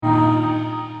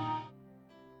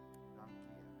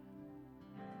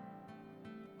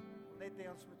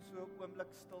ons moet so 'n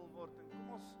oomblik stil word en kom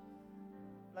ons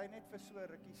bly net vir so 'n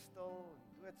rukkie stil en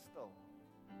doodstil.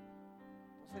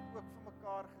 Ons het ook vir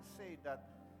mekaar gesê dat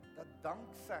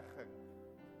danksegging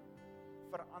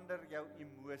verander jou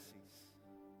emosies.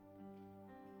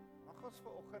 Mag ons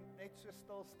vanoggend net so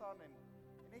stil staan en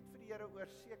net vir die Here oor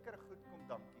seker goed kom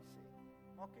dankie sê.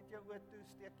 Maak net jou oë toe,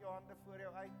 steek jou hande voor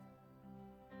jou uit.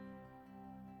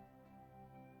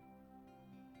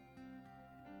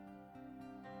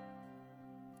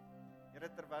 Here,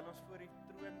 terwyl ons voor die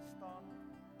troon staan,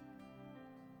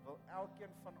 wil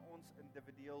elkeen van ons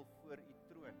individueel voor u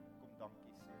troon kom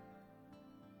dankie sê.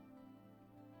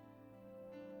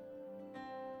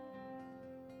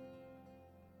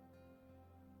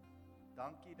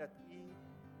 Dankie dat u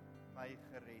my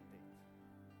gered het.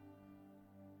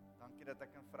 Dankie dat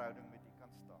ek in verhouding met u kan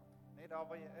staan. Net daar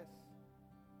waar jy is,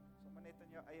 sommer net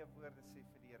in jou eie woorde sê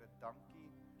vir die Here,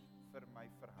 dankie vir my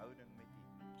verhouding met u.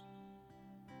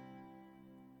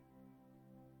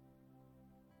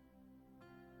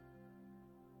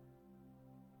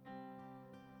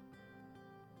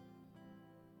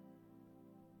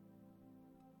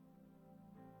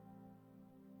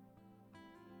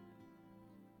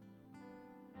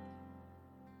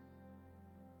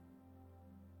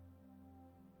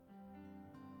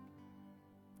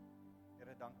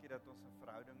 Here, dankie dat ons in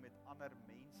verhouding met ander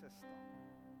mense staan.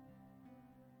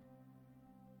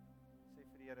 Sê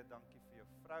vir die Here, dankie vir jou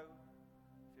vrou,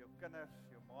 vir jou kinders,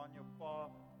 vir jou ma en jou pa,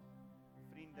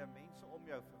 vriende, mense om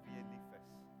jou vir wie jy lief is.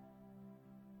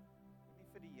 En nie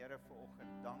vir die Here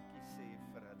vanoggend dankie sê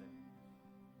vir hulle nie.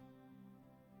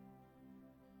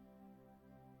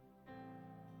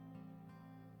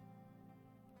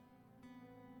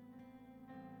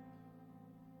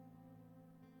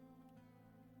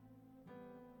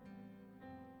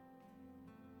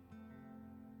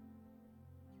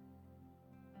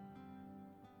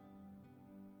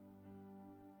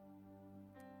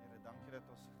 Dankie dat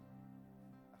ons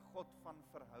 'n God van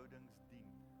verhoudings dien.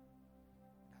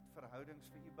 Dat verhoudings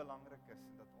vir u belangrik is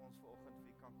en dat ons vanoggend vir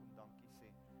u kan kom dankie sê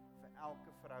vir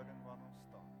elke verhouding waarin ons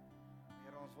staan.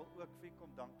 Here, ons wil ook vir u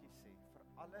kom dankie sê vir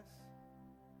alles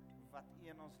wat u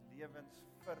in ons lewens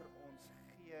vir ons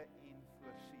gee en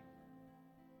voorsien.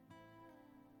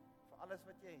 Vir alles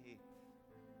wat jy het.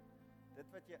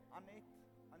 Dit wat jy aan het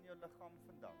aan jou liggaam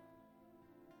vandag.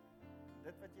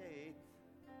 Dit wat jy het.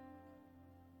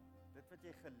 Dit wat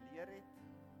jy geleer het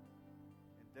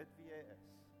en dit wie jy is.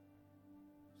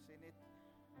 Sê net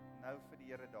nou vir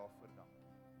die Here daarvoor dankie.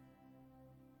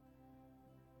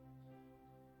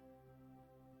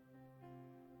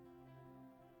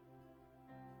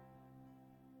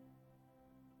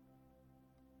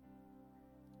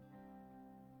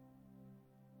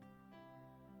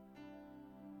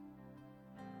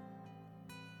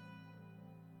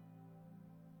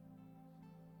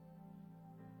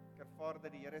 Ervaar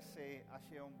dat die Here sê, as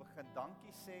jy hom begin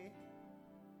dankie sê,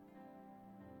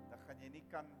 dan gaan jy nie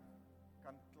kan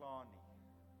kla nie.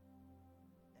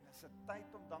 En is 'n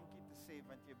tyd om dankie te sê,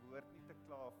 want jy behoort nie te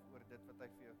kla oor dit wat hy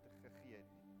vir jou gegee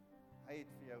het nie. Hy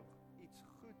het vir jou iets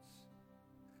goeds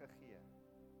gegee.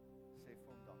 Sê vir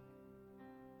hom dankie.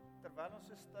 Terwyl ons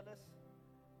so stil is,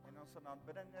 en ons in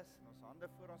aanbidding is, en ons hande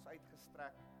voor ons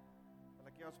uitgestrek, wil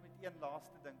ek ons met een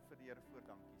laaste ding vir die Here voor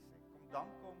dankie sê. Kom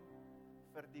dank hom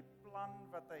vir die plan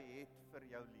wat hy het vir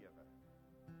jou lewe.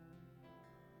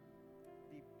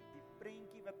 Die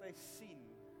prentjie wat hy sien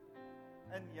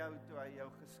in jou toe hy jou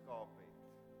geskaap het.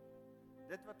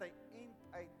 Dit wat hy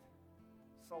einduit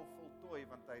sal voltooi,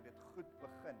 want hy het dit goed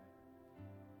begin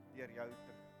deur jou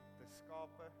te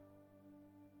skape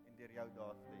en deur jou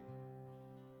daar te hê.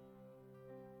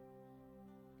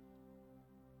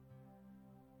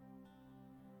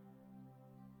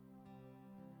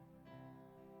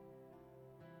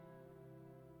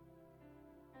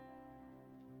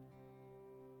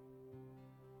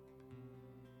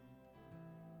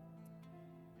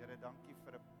 Here, dankie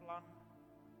vir 'n plan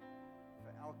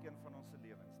vir elkeen van ons se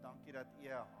lewens. Dankie dat u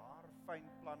 'n haarfyn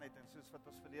plan het en soos wat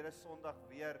ons verlede Sondag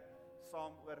weer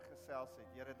saam oor gesels het,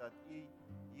 Here, dat u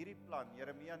hierdie plan,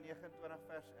 Jeremia 29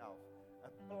 vers 11,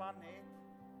 'n plan het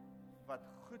wat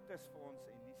goed is vir ons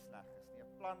en nie sleg is nie.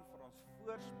 'n Plan vir ons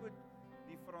voorspoed,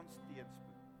 nie vir ons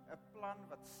teenspoed. 'n Plan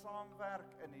wat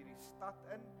saamwerk in hierdie stad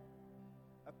in.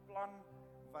 'n Plan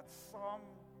wat saam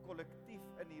kollektief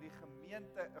in hierdie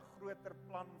gemeente 'n groter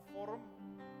plan vorm.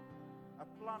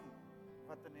 'n Plan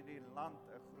wat in hierdie land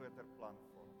 'n groter plan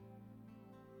vorm.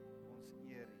 Ons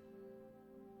eer U.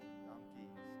 Dankie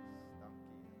Jesus,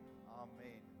 dankie Here.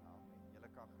 Amen, amen. Julle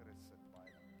kan gerus sit,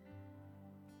 baie dankie.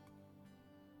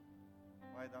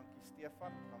 Baie dankie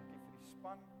Stefan, dankie vir die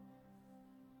span.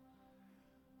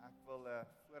 Ek wil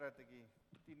voordat ek die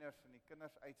tieners en die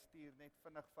kinders uitstuur net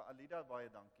vinnig vir Alida baie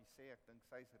dankie sê. Ek dink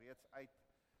sy is reeds uit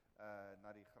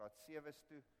na die graad 7's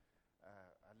toe.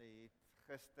 Hulle het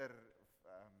gister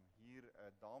hier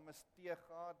 'n dames tee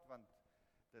gehad want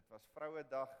dit was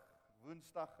Vrouedag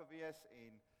Woensdag gewees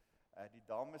en die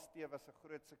dames tee was 'n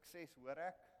groot sukses, hoor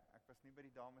ek. Ek was nie by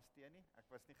die dames tee nie. Ek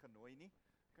was nie genooi nie.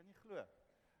 Kan jy glo?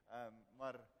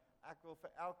 Maar ek wil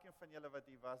vir elkeen van julle wat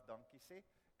hier was dankie sê.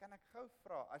 Kan ek gou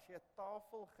vra, as jy 'n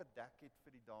tafel gedek het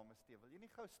vir die dames tee, wil jy nie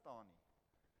gou staan nie?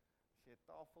 As jy 'n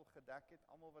tafel gedek het,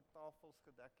 almal wat tafels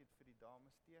gedek het vir die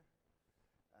dames tee.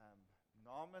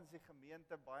 Namens die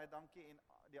gemeente baie dankie en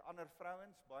die ander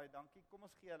vrouens baie dankie. Kom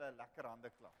ons gee hulle 'n lekker hande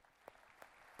klap.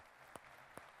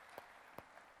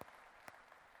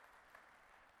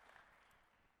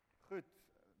 Goed,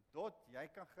 Dot, jy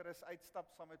kan gerus uitstap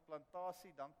saam met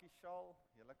Plantasie. Dankie Shaal.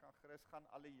 Julle kan gerus gaan,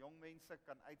 alle jong mense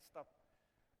kan uitstap.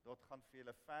 Dot gaan vir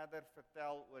julle verder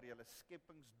vertel oor julle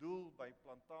skepingsdoel by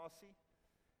Plantasie.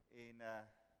 En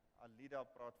Alida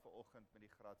praat vanoggend met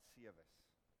die graad 7's.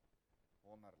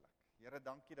 Wonderlik. Here,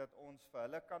 dankie dat ons vir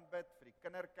hulle kan bid, vir die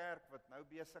kinderkerk wat nou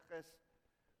besig is,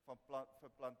 vir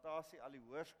Plantasie, al die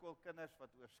hoërskoolkinders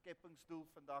wat oor skepingsdoel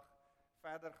vandag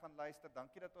verder gaan luister.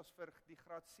 Dankie dat ons vir die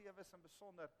graad 7's in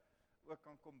besonder ook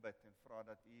kan kom bid en vra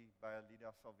dat U by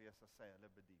Alida sal wees as sy hulle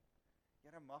bedien.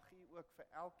 Here, mag U ook vir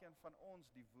elkeen van ons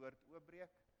die woord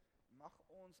oopbreek. Mag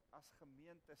ons as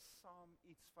gemeente saam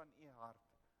iets van U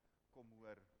hart kom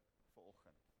hoor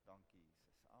vanoggend. Dankie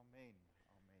Jesus. Amen.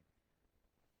 Amen.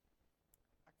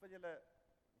 Ek wil julle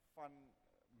van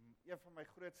een van my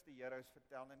grootste heroes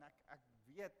vertel en ek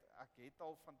weet, ek het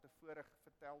al van tevore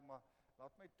vertel, maar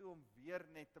laat my toe om weer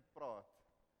net te praat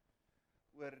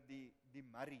oor die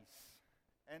Murrays.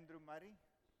 Andrew Murray,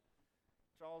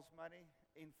 Charles Murray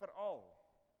en veral,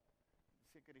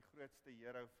 seker die grootste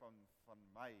hero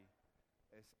van my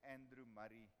is Andrew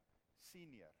Murray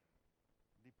Senior,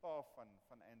 die pa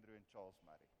van Andrew en Charles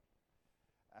Murray.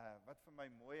 Wat vir my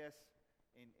mooi is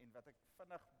en wat ek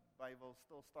vinnig by wil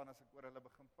stil staan as ek oor hulle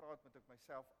begin praat, moet ek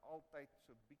myself altyd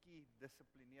so bietjie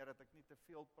dissiplineer dat ek nie te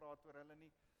veel praat oor hulle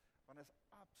nie, want is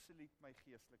absoluut my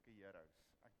geestelike heroes.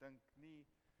 Ek dink nie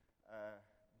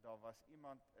daar was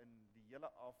iemand in die hele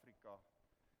Afrika,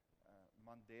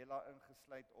 Mandela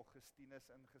ingesluit, Augustinus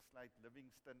ingesluit,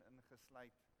 Livingston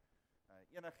ingesluit,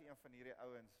 enige een van hierdie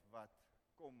ouens wat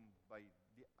kom by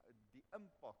die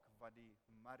impak wat die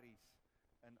Murrays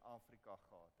in Afrika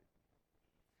gehad het.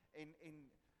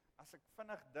 En as ek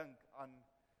vinnig dink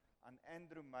aan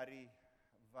Andrew Murray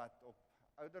wat op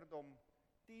ouderdom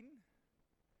 10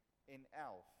 en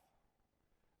 11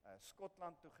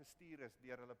 Skotland toe gestuur is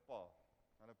deur hulle pa.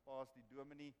 Hulle pa is die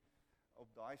dominee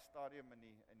op daai stadium in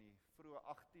die vroeë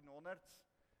 1800s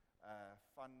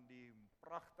van die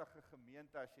pragtige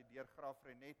gemeente. As jy deur Graaf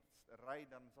Reinet ry,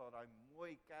 dan sal daai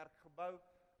mooi kerk gebou.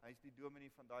 Hy is die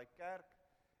dominee van daai kerk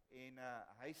en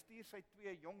hy stuur sy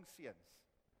 2 jong seuns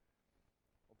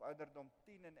op ouderdom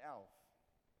 10 en 11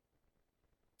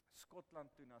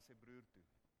 Skotland toe na sy broer toe.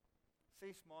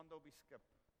 6 maande op die skip.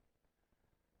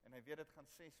 En hy weet dit gaan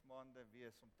 6 maande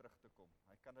wees om terug te kom.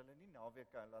 Hy kan hulle nie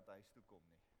naweke laat huis toe kom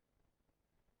nie.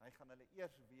 Hy gaan hulle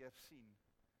eers weer sien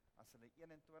as hulle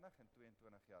 21 en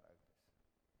 22 jaar oud is.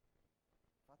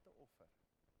 Wat 'n offer.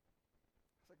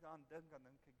 As ek daaraan dink, dan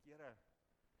dink ek, Here,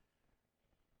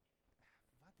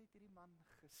 wat het hierdie man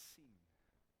gesien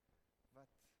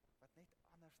wat net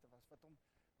anderste was, wat hom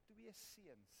 2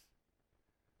 seuns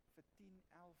vir 10,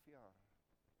 11 jaar,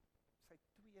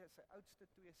 sy oudste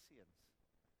 2 seuns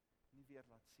nie weer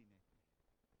laat sien het nie.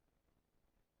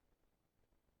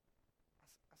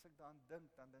 As ek daaraan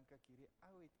dink, dan dink ek hierdie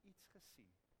ou het iets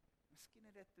gesien. Miskien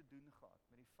het dit te doen gehad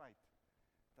met die feit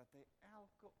dat hy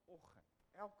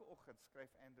elke oggend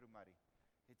skryf Andrew Murray,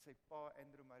 het sy pa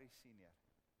Andrew Murray Senior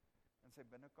in sy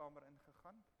binnekamer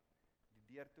ingegaan, die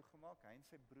deur toegemaak, hy en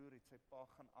sy broer het sy pa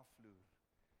gaan afloer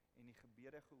en die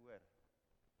gebede gehoor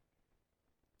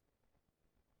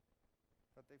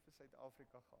wat hy vir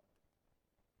Suid-Afrika gehad het.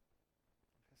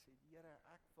 En gesê, Here,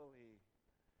 ek wil hê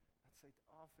dat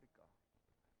Suid-Afrika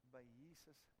by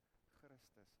Jesus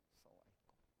Christus sal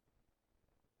uitkom.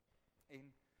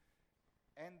 En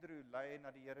Andrew lei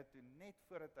na die Here toe net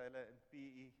voordat hy hulle in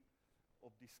PE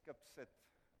op die skip sit,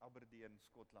 Aberdeen,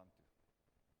 Skotland toe.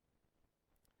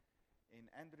 En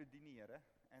Andrew dien die Here.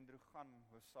 Andrew gaan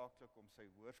hoofsaaklik om sy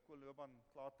hoërskoolloopbaan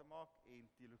klaar te maak en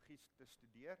teologie te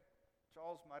studeer.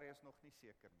 Charles Murray is nog nie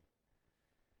seker nie.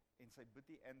 En sy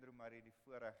boetie Andrew Murray het die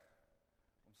voorreg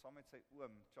om saam met sy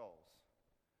oom Charles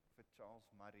vir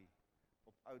Charles Murray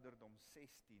op ouderdom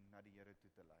 16 na die Here toe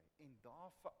te lei. En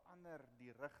daar verander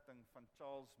die rigting van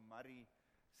Charles Murray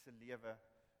se lewe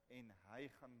en hy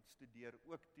gaan studeer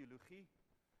ook teologie.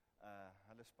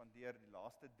 Hulle spandeer die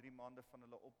laaste 3 maande van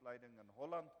hulle opleiding in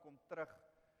Holland, kom terug.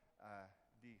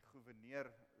 Die gouverneur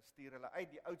stuur hulle uit.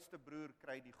 Die oudste broer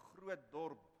kry die groot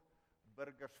dorp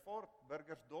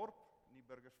Burgersdorp, nie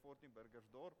Burgersfort nie,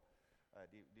 Burgersdorp.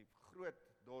 Die groot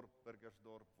dorp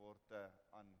Burgersdorp word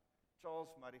aan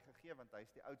Charles Murray gegee, want hy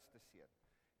is die oudste seun.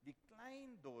 Die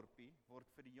klein dorpie word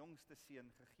vir die jongste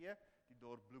seun gegee, die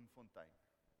dorp Bloemfontein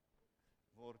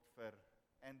word vir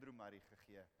Andrew Murray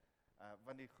gegee,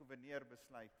 want die gouverneur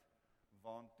besluit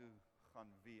waantoe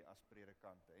gaan wie as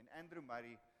predikante. En Andrew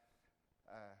Murray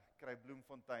kry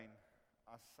Bloemfontein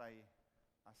as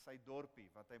sy dorpie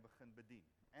wat hy begin bedien.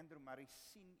 Andrew Murray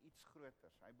sien iets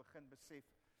groters. Hy begin besef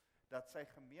dat sy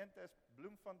gemeente is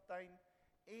Bloemfontein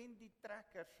en die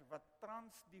trekkers wat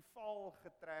Transdivaal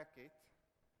getrek het,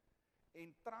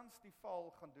 en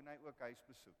Transdivaal gaan doen hy ook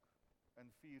huisbesoek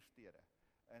in 4 stede.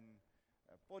 In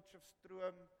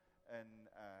Potchefstroom, in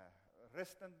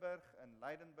Rustenburg, in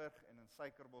Leidenburg en in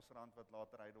Suikerbosrand wat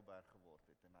later Heidelberg geword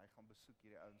het. En hy gaan besoek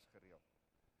hierdie ouens gereeld.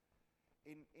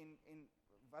 En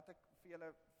wat ek vir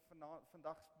julle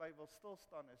vandag by wil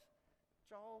stilstaan is,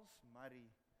 Charles Murray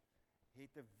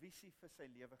het 'n visie vir sy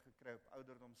lewe gekry op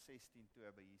ouderdom 16 toe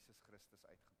hy by Jesus Christus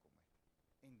uitgekom het.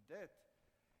 En dit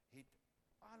het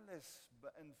alles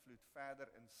beïnvloed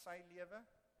verder in sy lewe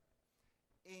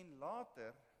en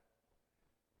later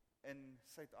in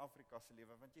Suid-Afrika se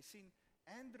lewe. Want jy sien,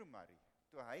 Andrew Murray,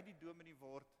 toe hy die dominee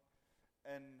word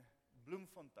in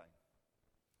Bloemfontein,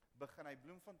 begin hy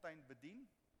Bloemfontein bedien,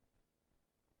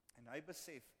 en hy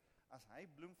besef, as hy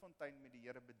Bloemfontein met die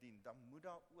Here bedien, dan moet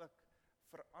daar ook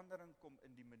verandering kom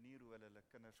in die manier hoe hulle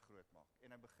kinders grootmaak.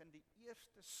 En hy begin die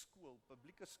eerste skool,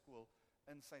 publieke skool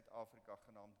in Suid-Afrika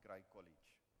genaamd Grey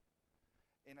College.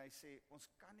 En hy sê, ons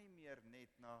kan nie meer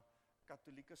net na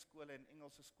katholieke skole en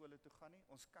Engelse skole toe gaan nie.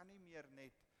 Ons kan nie meer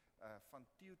net van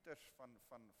tutors van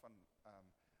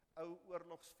ou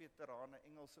oorlogsveterane,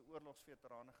 Engelse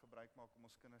oorlogsveterane gebruik maak om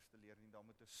ons kinders te leer nie. Daar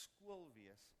moet 'n skool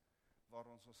wees waar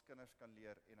ons kinders kan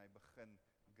leer, en hy begin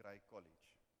Grey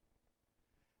College.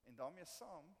 En daarmee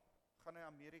saam gaan hy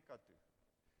Amerika toe.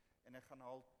 En hy gaan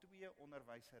haal 2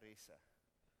 onderwyseresse.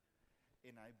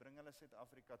 En hy bring hulle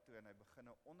Suid-Afrika toe en hy begin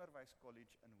 'n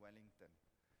onderwyskollege in Wellington,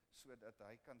 sodat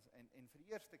hy kan, en vir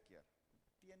die eerste keer,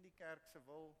 teen die kerk se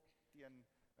wil, teen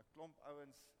 'n klomp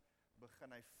ouens,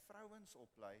 begin hy vrouens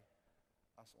oplei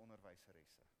as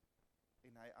onderwyseresse.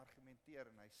 En hy argumenteer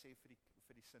en hy sê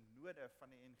vir die synode van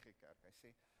die NG Kerk, hy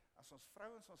sê, as ons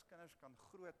vrouens ons kinders kan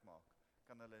grootmaak,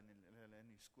 kan hulle in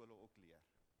die skole ook leer.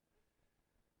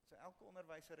 So elke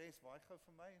onderwyseres, waai gou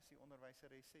vir my, is die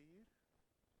onderwyseresse hier?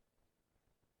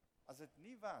 As dit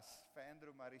nie was vir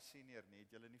Andrew Murray Senior nie, het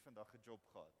julle nie vandag 'n job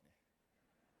gehad nie.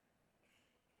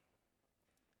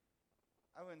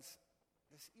 Ouens,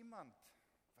 dis iemand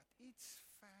wat iets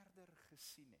verder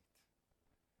gesien het.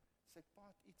 Sy pa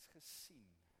het iets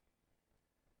gesien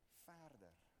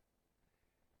verder.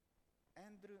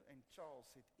 Andrew en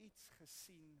Charles het iets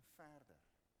gesien verder.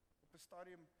 Op 'n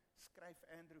stadium skryf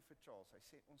Andrew vir Charles. Hy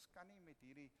sê, ons kan nie met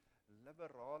hierdie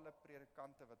liberale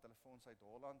predikante wat hulle vir ons uit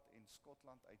Holland en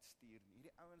Skotland uitstuur nie.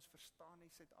 Hierdie ouens verstaan nie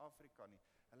Suid-Afrika nie.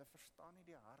 Hulle verstaan nie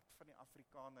die hart van die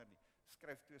Afrikaner nie.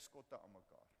 Skryf 2 Skotte aan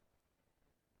mekaar.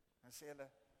 Dan sê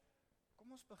hulle,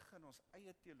 kom ons begin ons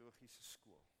eie teologiese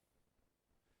skool,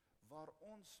 waar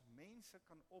ons mense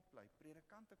kan oplei,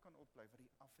 predikante kan oplei, wat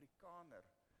die Afrikaner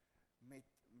met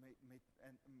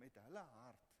hulle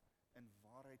hart in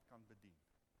waarheid kan bedien.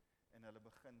 En hulle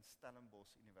begin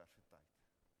Stellenbosch Universiteit.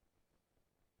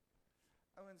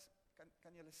 Ouens,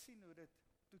 kan julle sien hoe dit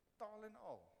totaal en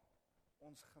al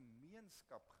ons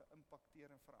gemeenskap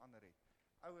geïmpakteer en verander het?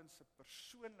 Ouens se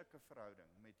persoonlike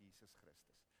verhouding met Jesus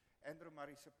Christus. Andrew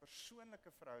Murray se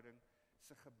persoonlike verhouding,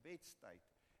 se gebedstyd,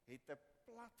 het 'n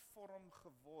platform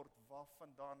geword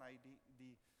waarvandaan hy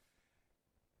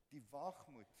die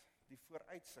waagmoed, die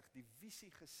vooruitsig, die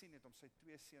visie gesien het om sy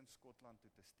 2 seuns Skotland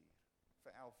toe te stuur,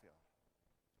 vir 11 jaar.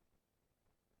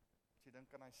 As jy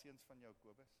dink aan hy seuns van jou,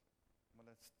 Kobus, om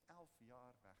hulle 11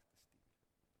 jaar weg te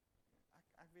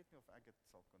stuur. Ek weet nie of ek dit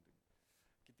sal kon doen.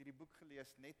 Ek het hierdie boek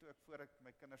gelees net toe ek voor ek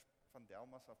my kinders van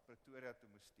Delmas af Pretoria toe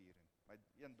moes stuur. En my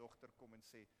een dogter kom en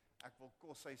sê, ek wil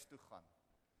koshuis toe gaan.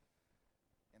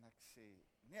 En ek sê,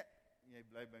 nee, jy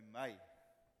bly by my.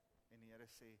 En die Here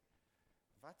sê,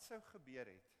 wat sou gebeur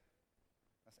het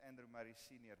as Andrew Murray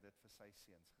Senior dit vir sy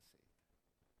seuns gesê het?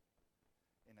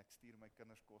 En ek stuur my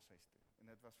kinders koshuis toe. En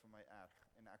dit was vir my erg.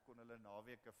 En ek kon hulle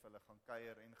naweke vir hulle gaan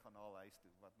kuier en gaan haal huis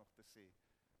toe. Wat nog te sê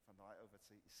van daai ou wat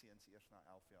sy seuns eers na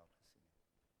 11 jaar gesien het.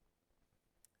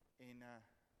 En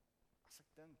as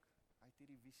ek dink Hy het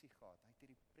hierdie visie gehad, hy het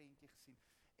hierdie prentjie gesien.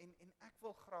 En ek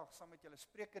wil graag saam met julle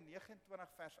Spreuke 29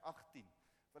 vers 18,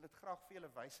 wil dit graag vir julle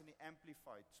wys in die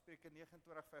Amplified. Spreuke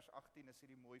 29 vers 18 is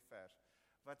hierdie mooi vers,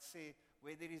 wat sê,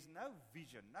 where there is no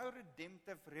vision, no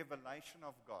redemptive revelation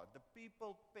of God, the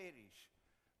people perish,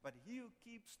 but he who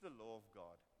keeps the law of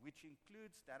God, which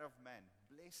includes that of man,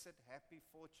 blessed, happy,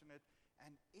 fortunate,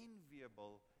 and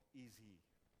enviable is he.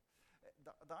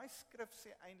 Daai skrif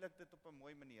sê eintlik dit op 'n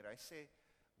mooi manier. Hy sê,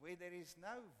 where there is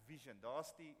no vision,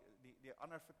 daar's die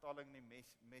ander vertaling in die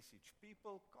message.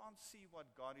 People can't see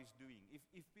what God is doing.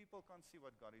 If people can't see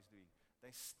what God is doing,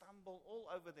 they stumble all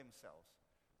over themselves.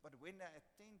 But when they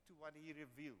attend to what he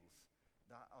reveals,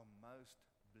 they are most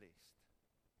blessed.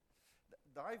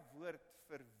 Daai woord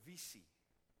vir visie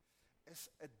is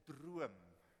 'n droom,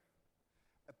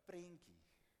 'n prentjie,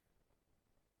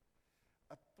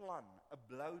 'n plan, 'n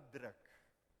blou druk.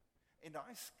 En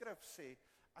daai skrif sê,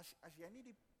 as jy nie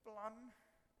die plan,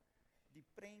 die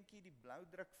prentjie, die blou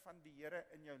druk van die Here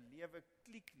in jou lewe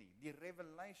klik nie, die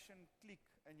revelation klik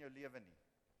in jou lewe nie,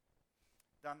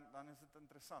 dan is dit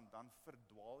interessant, dan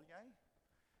verdwaal jy.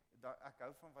 Ek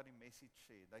hou van wat die message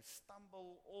sê, they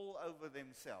stumble all over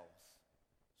themselves.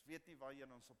 Ons weet nie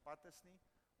waarheen ons op pad is nie,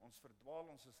 ons verdwaal,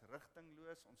 ons is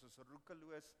rigtingloos, ons is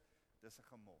roekeloos, dis 'n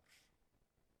gemors.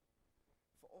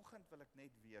 Vanoggend wil ek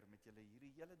net weer met julle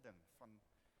hierdie hele ding van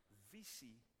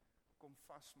visie kom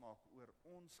vasmaak oor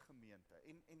ons gemeente.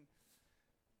 En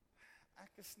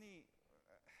ek is nie,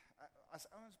 as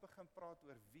ouens begin praat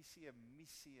oor visie en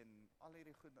missie en al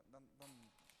hierdie goed,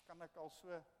 dan kan ek al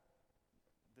so,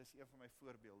 dis een van my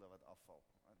voorbeelde wat afval.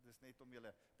 Dis net om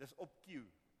julle, dis op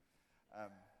cue.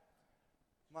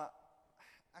 Maar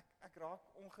ek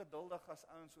raak ongeduldig as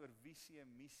ouens oor visie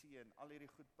en missie en al hierdie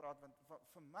goed praat, want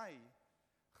vir my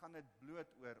gaan dit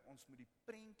bloot oor, ons moet die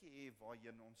prentjie hê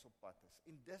waarheen ons op pad is.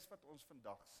 En dis wat ons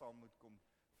vandag saam moet kom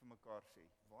vir mekaar sê,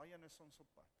 waarheen is ons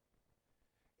op pad?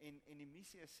 En die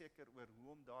missie is seker oor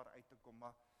hoe om daar uit te kom,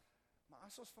 maar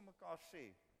as ons vir mekaar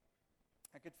sê,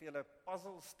 ek het vir julle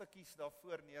puzzle stukkies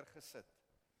daarvoor neergesit,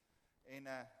 en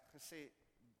gesê,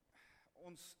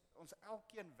 ons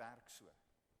elkeen werk so.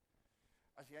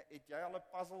 Het jy al 'n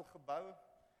puzzle gebou,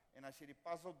 en as jy die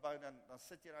puzzle bou, dan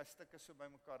sit jy daai stukke so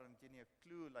bymekaar, en jy nie 'n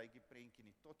klou lyk die prentjie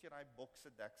nie, tot jy daai boks se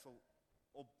deksel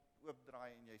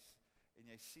oopdraai, en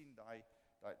jy sien daai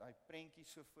prentjie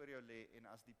so voor jou lê, en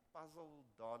as die puzzle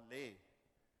daar lê,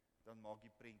 dan maak die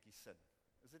prentjie sin.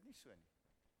 Is dit nie so nie?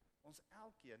 Ons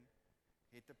elkeen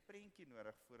het 'n prentjie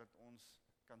nodig, voordat ons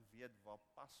kan weet, waar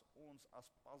pas ons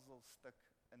as puzzlestuk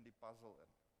in die puzzle in.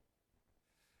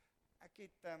 Ek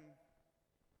het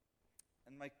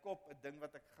in my kop 'n ding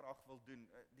wat ek graag wil doen.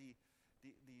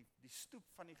 Die stoep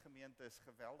van die gemeente is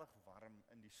geweldig warm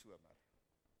in die somer.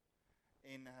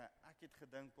 En ek het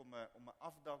gedink om 'n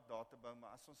afdak daar te bou,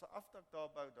 maar as ons 'n afdak daar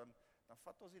bou, dan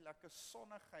vat ons die lekker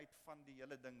sonnigheid van die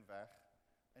hele ding weg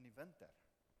in die winter.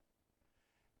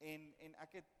 En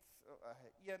ek het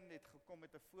een het gekom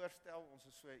met 'n voorstel, ons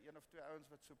is so een of twee ouens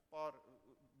wat so paar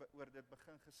oor dit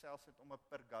begin gesels het om 'n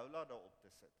pergola daarop te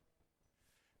sit.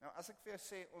 Nou as ek vir jou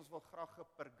sê, ons wil graag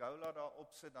 'n pergola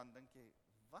daarop sit, dan dink jy,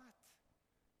 wat?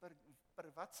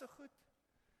 Per wat se goed?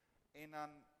 En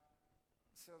dan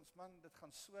sê ons, man, dit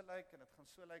gaan so lyk en dit gaan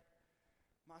so lyk,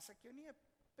 maar as ek jou nie 'n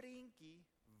prentjie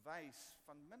wys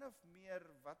van min of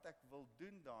meer wat ek wil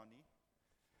doen daar nie,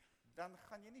 dan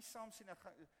gaan jy nie saam sien,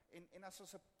 en as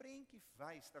ons 'n prentjie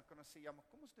wys, dan kan ons sê, ja, maar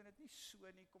kom ons doen dit nie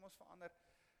so nie, kom ons verander.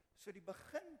 So die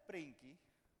beginprentjie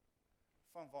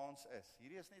van waar ons is,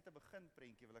 hierdie is net 'n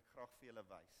beginprentjie, wil ek graag vir julle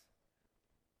wys.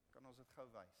 Kan ons dit gou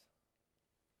wys?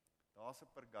 Daar's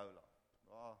 'n pergola.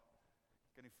 Daar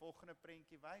kan die volgende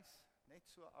prentjie wys, net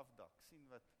so afdak, sien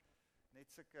wat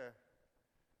net sulke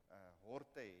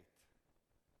horte het,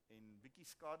 en bietjie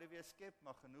skaduwee skep,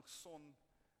 maar genoeg son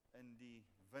in die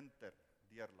winter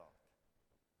deurlaat.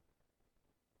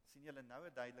 Sien julle nou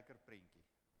 'n duideliker prentjie?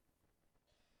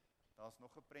 Daar's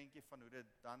nog 'n prentjie van hoe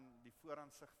dit dan die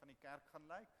vooraansig van die kerk gaan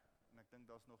lyk, en ek dink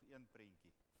daar's nog een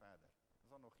prentjie verder. Is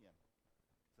daar nog een?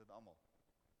 Is dit almal?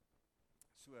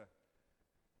 So,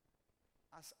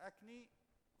 as ek nie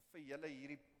vir julle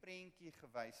hierdie prentjie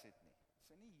gewys het nie, as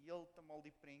jy nie heeltemal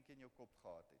die prentjie in jou kop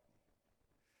gehad het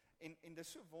nie. En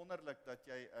dis so wonderlik dat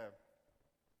jy 'n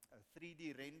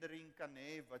 3D rendering kan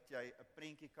hê, wat jy 'n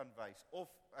prentjie kan wys,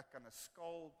 of ek kan 'n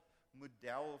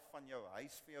skaalmodel van jou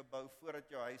huis vir jou bou, voordat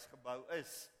jou huis gebou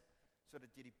is,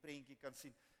 sodat jy die prentjie kan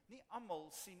sien. Nie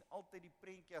almal sien altyd die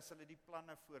prentjie as hulle die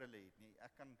planne voor hulle het nie.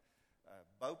 Ek kan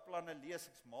bouplanne lees,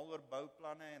 ek's mal oor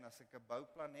bouplanne, en as ek 'n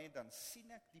bouplan het, dan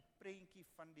sien ek die prentjie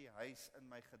van die huis in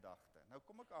my gedagte. Nou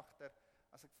kom ek agter,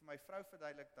 as ek vir my vrou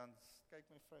verduidelik, dan kyk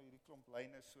my vrou hierdie klomp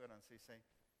lyne so, dan sê sy,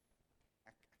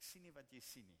 ek sien nie wat jy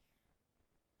sien nie.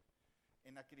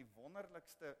 En ek het die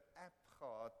wonderlikste app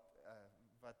gehad,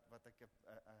 wat ek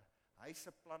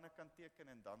huise planne kan teken,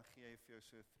 en dan gee hy vir jou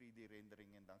so 3D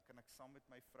rendering, en dan kan ek saam met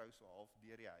my vrou so half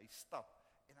deur die huis stap,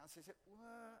 en dan sê sy,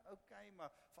 okay,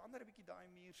 maar verander 'n bietjie daai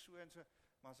muur so en so,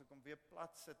 maar as ek hom weer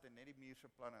plat sit, en net die muur so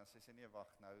plan, dan sê sy, nee,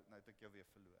 wag, nou het ek jou weer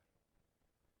verloor.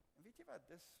 En weet jy wat,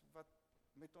 dis wat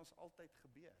met ons altyd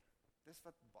gebeur, dis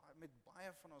wat met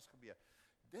baie van ons gebeur,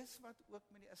 dis wat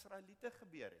ook met die Israeliete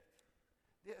gebeur het.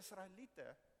 Die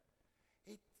Israeliete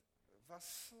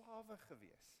was slawe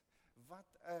gewees,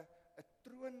 wat 'n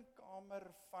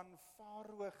troonkamer van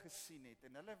Farao gesien het,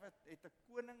 en hulle het 'n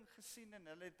koning gesien, en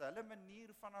hulle het hulle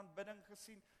manier van aanbidding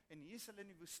gesien, en hier is hulle in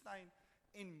die woestyn,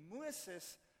 en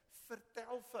Moses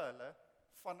vertel vir hulle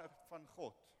van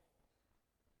God.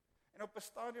 En op 'n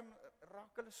stadium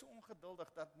raak hulle so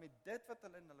ongeduldig, dat met dit wat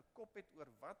hulle in hulle kop het oor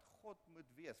wat God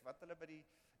moet wees, wat hulle by die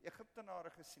Egiptenare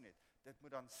gesien het, dit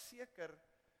moet dan seker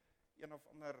een of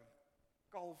ander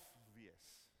kalf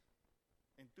wees.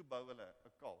 En toe bou hulle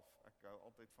 'n kalf. Ek hou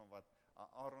altyd van wat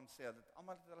Aaron sê, hulle het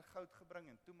almal hulle goud gebring,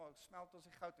 en toe maar smelt ons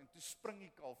die goud, en toe spring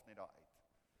die kalf net daar uit.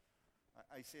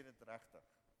 Hy sê dit regtig.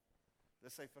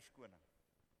 Dis sy verskoning.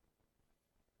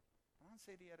 Dan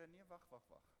sê die Here, nee, wag.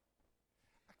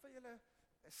 Ek wil julle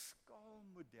 'n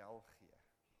skaalmodel gee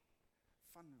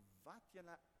van wat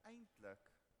julle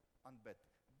eintlik aanbid.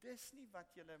 Dis nie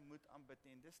wat julle moet aanbid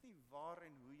nie, en dis nie waar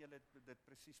en hoe julle dit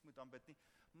presies moet aanbid nie,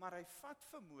 maar hy vat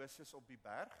vir Moses op die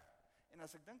berg, en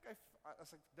as ek dink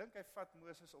hy vat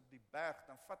Moses op die berg,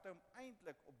 dan vat hy hom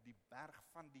eintlik op die berg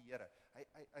van die Here.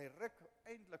 Hy ruk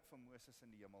eintlik vir Moses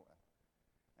in die hemel in.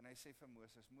 En hy sê vir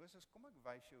Moses, kom ek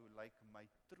wys jou hoe lyk my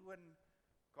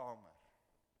troonkamer.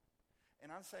 En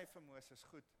dan sê hy vir Moses,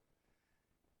 goed,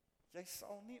 jy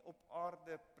sal nie op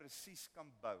aarde presies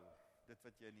kan bou, dit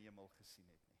wat jy in die hemel gesien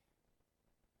het nie.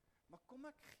 Maar kom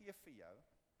ek gee vir jou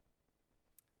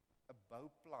 'n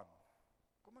bouplan.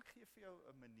 Kom ek gee vir jou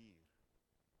 'n manier.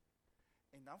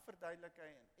 En dan verduidelik hy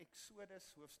in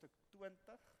Exodus hoofstuk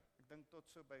 20, ek dink tot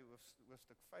so by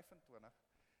hoofstuk 25,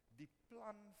 die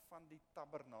plan van die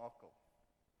tabernakel.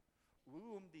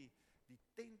 Hoe om die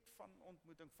tent van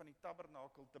ontmoeting van die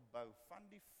tabernakel te bou, van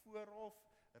die voorhof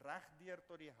regdeur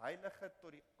tot die heilige,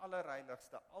 tot die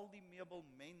allerheiligste, al die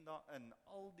meubelment daarin,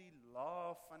 al die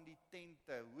lae van die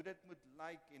tente, hoe dit moet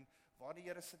lyk, en waar die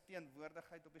Here se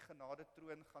teenwoordigheid op die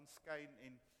genadetroon gaan skyn,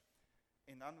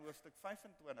 en dan hoofstuk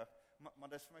 25, maar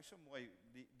dis vir my so mooi,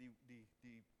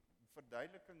 die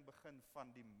verduideliking begin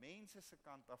van die mense se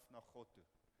kant af na God toe,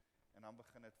 en dan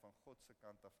begin dit van God se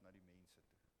kant af na die mense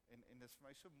toe. En dis vir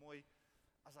my so mooi,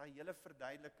 as hy hele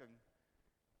verduideliking,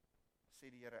 sê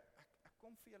die Here, ek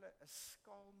kom vir julle 'n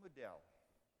skaalmodel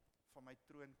van my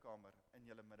troonkamer in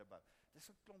julle midde bou. Dis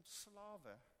 'n klomp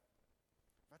slawe,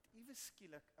 wat iewes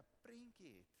skielik 'n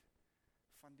prentjie het,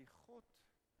 van die God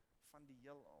van die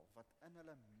heelal, wat in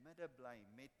hulle midde bly,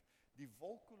 met die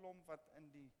wolkkolom wat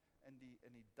in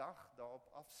die dag daarop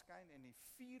afskyn, en die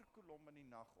vuurkolom in die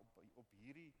nag op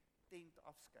hierdie tent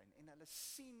afskyn, en hulle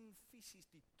sien fisies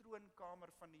die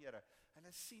troonkamer van die Here,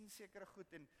 hulle sien sekere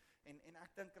goed, en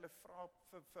ek dink hulle vra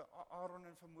vir Aaron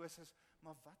en vir Moses,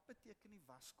 maar wat beteken die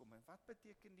waskom, en wat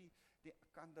beteken die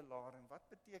kandelaar, en wat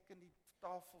beteken die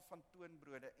tafel van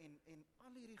toonbrode, en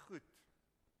al hierdie goed,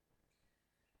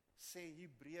 sê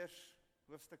Hebreërs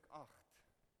hoofstuk 8,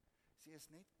 sê is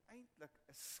net eintlik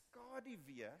 'n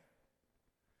skaduwee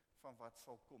van wat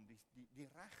sal kom, die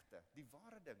regte, die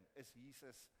ware ding is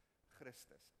Jesus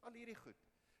Christus. Al hierdie goed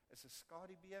is 'n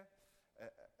skaduwee,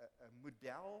 'n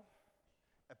model,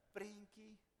 'n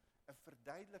prentjie, 'n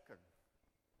verduideliking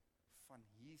van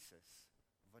Jesus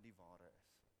wat die ware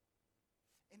is.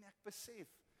 En ek besef,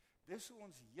 dis hoe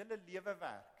ons hele lewe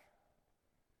werk.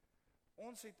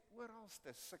 Ons het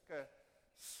oralste sulke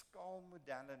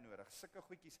skaalmodelle nodig, sulke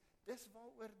goedjies. Dis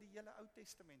waaroor die hele Ou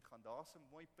Testament gaan. Daar's 'n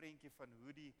mooi prentjie van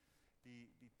hoe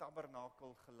die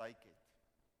tabernakel gelyk het.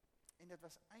 En dit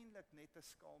was eintlik net 'n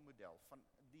skaalmodel van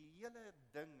die hele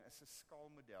ding is 'n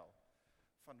skaalmodel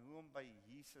van hoe om by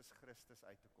Jesus Christus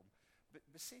uit te kom.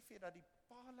 Besef jy dat die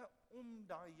pale om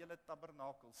daai hele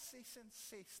tabernakel,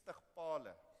 66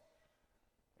 pale.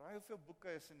 Raai hoeveel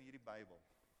boeke is in hierdie Bybel?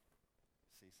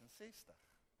 66.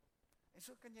 En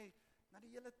so kan jy na die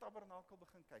hele tabernakel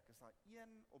begin kyk, is daar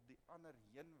een op die ander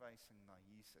heenwysing na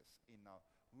Jesus, en na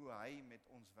hoe hy met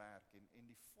ons werk, en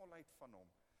die volheid van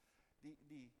hom.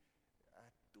 Die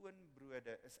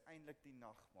toonbrode is eintlik die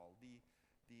nagmaal, die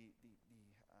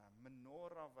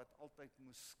menorah wat altyd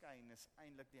moes skyn, is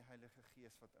eintlik die Heilige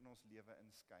Gees wat in ons lewe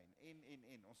inskyn.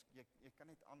 Jy kan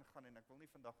net aangaan en ek wil nie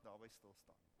vandag daarby stil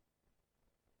staan.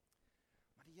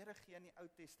 Maar die Here gee in die Ou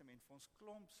Testament vir ons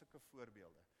klomp sulke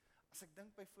voorbeelde. As ek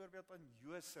dink byvoorbeeld aan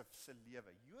Josef se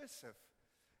lewe. Josef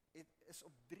is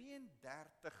op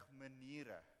 33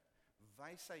 maniere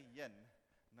wys hy heen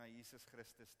na Jesus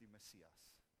Christus die Messias.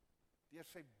 Deur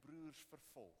sy broers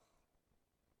vervolg.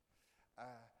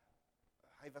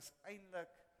 Hy was eintlik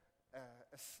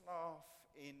 'n slaaf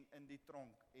en in die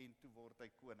tronk en toe word hy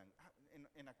koning.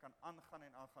 En ek kan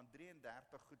aangaan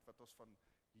 33 goed wat ons van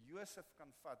Josef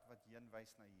kan vat wat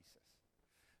heenwys na Jesus.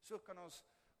 So kan ons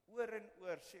oor en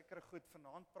oor sekere goed.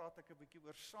 Vanaand praat ek 'n bietjie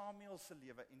oor Samuel se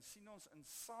lewe en sien ons in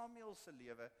Samuel se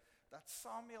lewe dat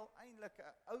Samuel eintlik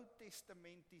 'n Ou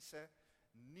Testamentiese,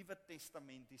 Nuwe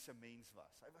Testamentiese mens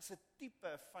was. Hy was 'n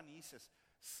tipe van Jesus.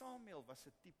 Samuel was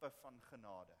 'n tipe van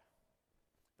genade.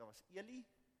 Daar was Eli,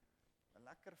 'n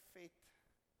lekker vet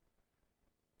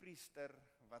priester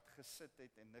wat gesit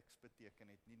het en niks beteken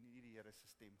het, nie die Here se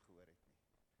stem gehoor het nie.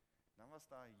 Dan was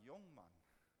daar 'n jong man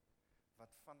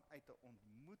wat vanuit 'n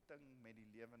ontmoeting met die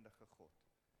lewendige God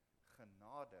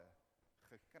genade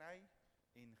gekry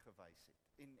en gewys het.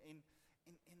 En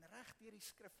reg deur die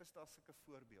skrif is daar sulke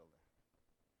voorbeelde.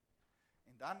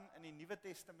 En dan in die Nuwe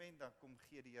Testament, dan kom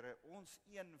gee die Here ons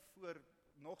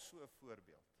nog so 'n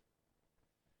voorbeeld.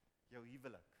 Jou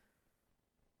huwelik.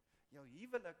 Jou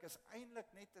huwelik is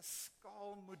eintlik net 'n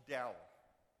skaalmodel.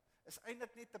 Is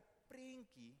eintlik net 'n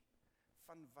prentjie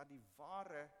van wat die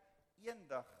ware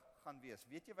eendag gaan wees.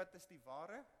 Weet jy wat is die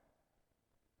ware?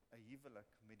 'n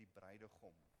huwelik met die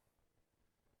bruidegom,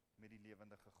 met die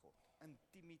lewendige God.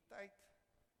 Intimiteit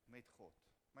met God.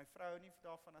 My vrou hou nie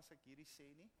daarvan as ek hierdie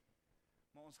sê nie,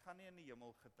 maar ons gaan nie in die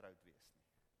hemel getroud wees nie.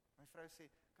 My vrou sê,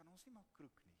 kan ons nie maar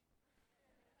kroek nie?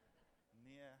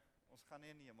 Nee, ons gaan nie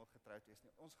in die hemel getroud wees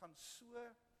nie. Ons gaan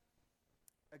so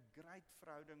 'n great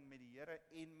verhouding met die Here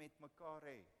en met mekaar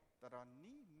hê, dat daar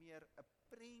nie meer 'n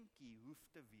prentjie hoef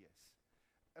te wees,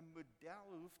 'n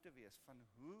model hoef te wees van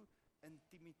hoe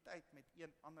intimiteit met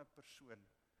een ander persoon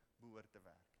behoort te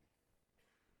werk nie.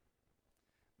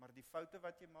 Maar die foute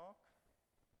wat jy maak,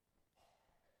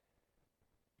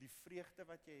 die vreugde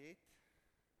wat jy het,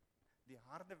 die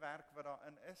harde werk wat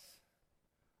daarin is,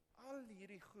 al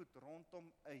hierdie goed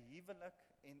rondom 'n huwelik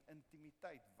en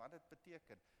intimiteit, wat dit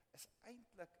beteken, is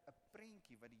eintlik 'n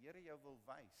prentjie wat die Here jou wil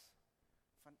wys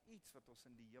van iets wat ons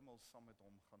in die hemel saam met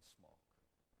hom gaan smaak.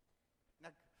 En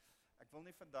ek wil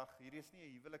nie vandag, hierdie is nie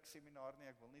 'n huwelik seminar nie,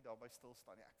 ek wil nie daarby stil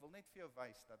staan nie. Ek wil net vir jou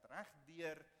wys dat reg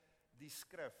deur die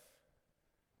skrif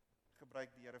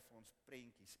gebruik die Here vir ons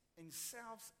prentjies. En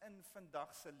selfs in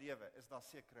vandag se lewe is daar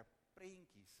sekere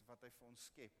prentjies wat hy vir ons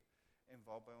skep en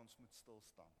waarby ons moet stil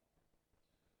staan.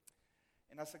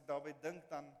 En as ek daarby dink,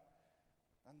 dan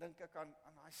dink ek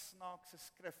aan daai snaakse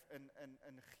skrif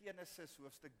in Genesis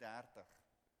hoofstuk 30.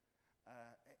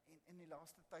 En in die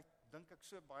laaste tyd dink ek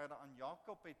so baie daaraan.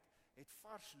 Jakob het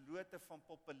vars lote van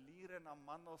populiere en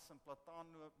amandels en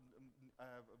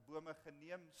plataanbome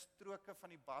geneem, stroke van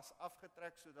die bas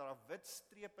afgetrek sodat daar wit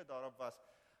strepe daarop was.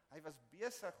 Hy was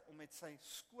besig om met sy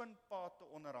skoonpa te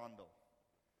onderhandel.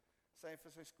 Sê hy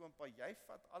vir sy skoonpa, jy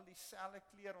vat al dieselfde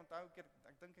kleur, onthou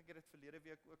ek dink ek het dit verlede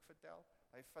week ook vertel.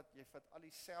 Jy vat al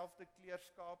dieselfde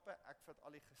kleurskape, ek vat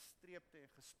al die gestreepte en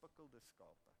gespikkelde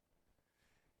skape.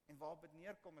 En waarop dit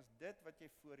neerkom is dit wat jy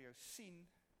voor jou sien,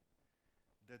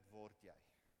 dit word jy.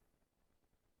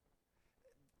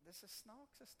 Dis 'n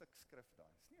snaakse stuk skrif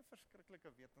daai. Dis nie 'n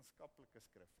verskriklike wetenskaplike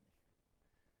skrif nie.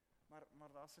 Maar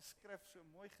daar's 'n skrif, so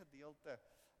 'n mooi gedeelte.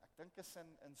 Ek dink is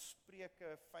in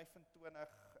Spreuke 25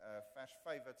 vers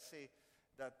 5 wat sê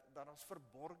dat daar's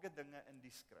verborgde dinge in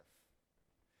die skrif.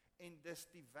 En dis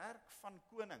die werk van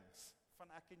konings,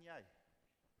 van ek en jy,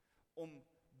 om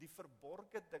die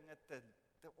verborgde dinge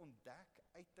te ontdek,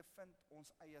 uit te vind,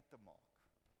 ons eie te maak.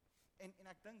 En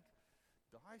ek dink,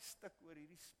 daai stuk oor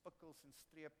hierdie spikkels en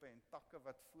strepe en takke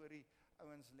wat voor die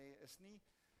ouens lê,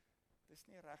 dis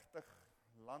nie regtig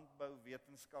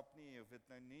landbouwetenskap nie, jy hoef dit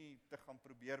nou nie te gaan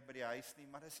probeer by die huis nie,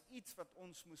 maar dis iets wat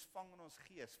ons moes vang in ons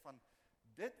gees, van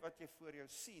dit wat jy voor jou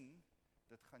sien,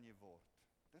 dit gaan jy word.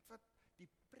 Dit wat die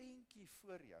prentjie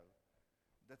voor jou,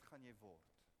 dit gaan jy word.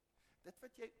 Dit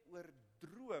wat jy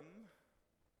oordroom,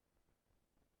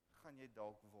 gaan jy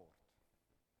dalk word.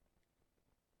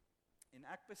 En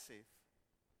ek besef,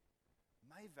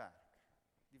 my werk,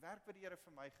 die werk wat die Here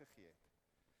vir my gegee het,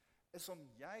 is om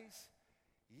juis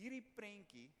hierdie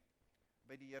prentjie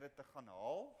by die Here te gaan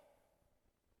haal,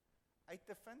 uit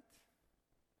te vind,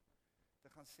 te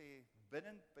gaan sê,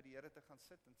 binnend by die Here te gaan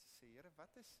sit en te sê, Here,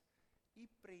 wat is u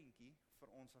prentjie vir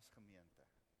ons as gemeente.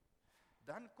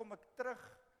 Dan kom ek terug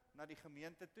na die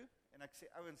gemeente toe en ek sê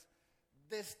ouens,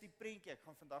 dis die prentjie. Ek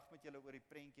gaan vandag met julle oor die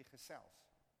prentjie gesels.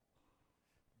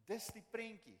 Dis die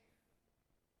prentjie.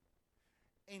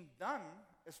 En dan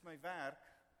is my werk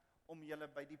om julle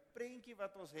by die prentjie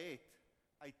wat ons het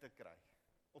uit te kry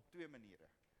op twee maniere.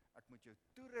 Ek moet jou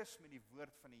toerus met die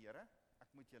woord van die Here.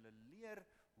 Ek moet julle leer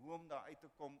hoe om daar uit te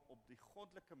kom op die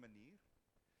goddelike manier.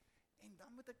 En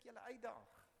dan moet ek julle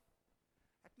uitdaag.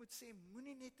 Ek moet sê,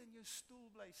 moenie net in jou stoel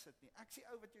bly sit nie. Ek sê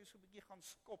ou wat jou so 'n bietjie gaan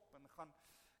skop en gaan,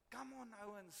 come on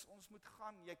ouens, ons moet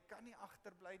gaan. Jy kan nie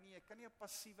agterbly nie, jy kan nie 'n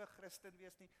passiewe Christen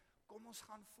wees nie. Kom ons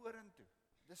gaan vorentoe.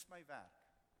 Dis my werk.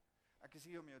 Ek is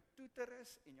hier om jou toe te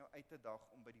rus en jou uit te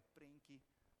daag om by die prentjie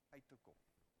uit te kom.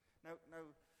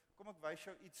 Nou kom ek wys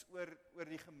jou iets oor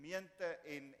die gemeente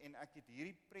en ek het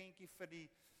hierdie prentjie vir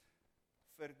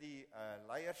die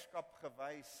leierskap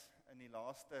gewys in die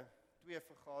laaste 2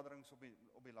 vergaderings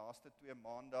op die laaste 2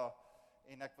 maande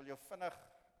en ek wil jou vinnig,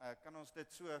 kan ons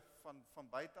dit so van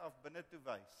buite af binne toe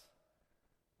wys?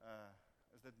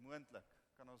 Is dit moontlik?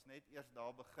 Kan ons net eers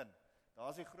daar begin? Daar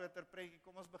is die groter prentjie,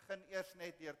 kom ons begin eers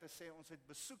net deur te sê, ons het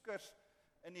besoekers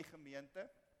in die gemeente.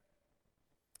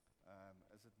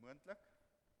 Is dit moontlik?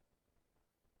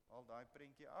 Haal daai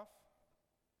prentjie af.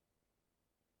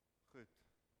 Goed.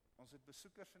 Ons het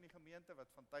besoekers in die gemeente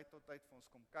wat van tyd tot tyd vir ons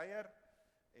kom kuier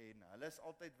en hulle is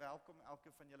altyd welkom.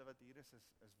 Elke van julle wat hier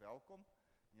is welkom.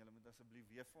 En julle moet asseblief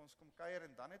weer vir ons kom kuier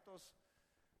en dan het ons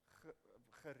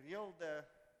gereelde,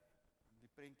 die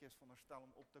prentjie is veronderstel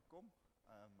om op te kom,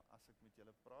 as ek met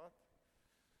julle praat.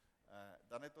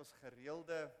 Dan het ons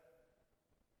gereelde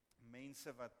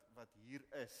mense wat hier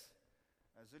is.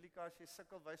 Zulika, as jy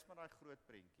sukkel, wys maar daai groot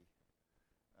prentjie.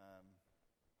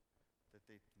 Dit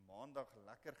het maandag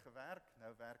lekker gewerk,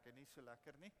 nou werk hy nie so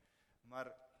lekker nie, maar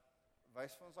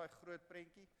wys vir ons daai groot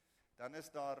prentjie. Dan is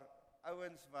daar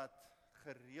ouens wat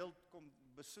gereeld kom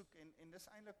besoek en dis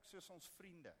eintlik soos ons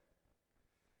vriende.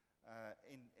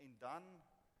 En dan,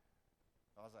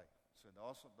 daar's hy. So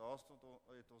daar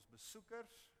het ons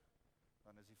besoekers,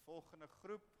 dan is die volgende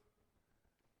groep,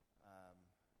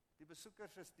 die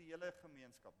besoekers is die hele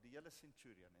gemeenskap, die hele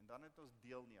Centurion, en dan het ons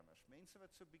deelnemers, mense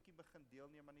wat so bietjie begin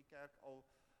deelneem aan die kerk,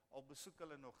 al besoek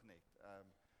hulle nog net.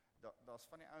 Daar's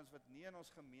van die ouens wat nie in ons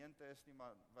gemeente is nie,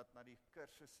 maar wat na die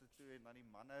kursusse toe en na die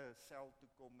manne sel toe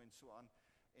kom en so aan,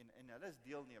 en hulle is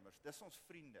deelnemers, dis ons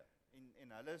vriende,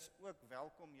 en hulle is ook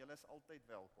welkom, julle is altyd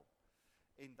welkom.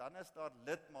 En dan is daar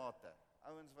lidmate,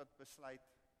 ouens wat besluit,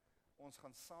 ons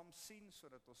gaan saam sien,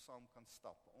 sodat ons saam kan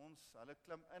stap. Hulle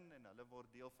klim in en hulle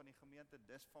word deel van die gemeente,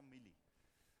 dis familie.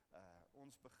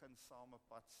 Ons begin saam 'n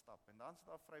pad stap. En dan is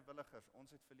daar vrywilligers,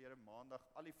 ons het verlede maandag,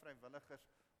 al die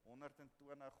vrywilligers,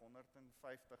 120,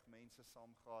 150 mense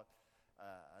saam gehad.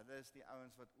 Hulle is die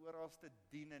ouens wat oralste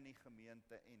dien in die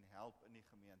gemeente en help in die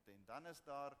gemeente. En dan is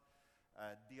daar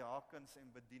diakens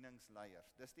en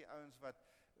bedieningsleiers. Dis die ouens wat,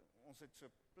 ons het so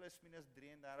plus minus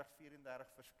 33, 34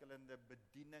 verskillende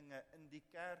bedieninge in die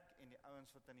kerk en die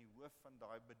ouens wat aan die hoof van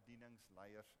daai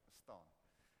bedieningsleiers staan.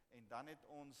 En dan het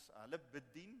ons hulle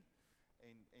bedien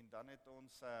en dan het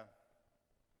ons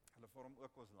hulle vorm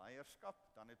ook ons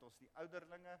leierskap, dan het ons die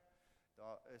ouderlinge,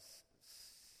 daar is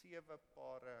 7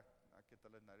 pare, ek het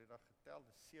hulle nou die dag getel,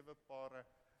 7 pare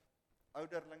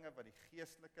ouderlinge wat die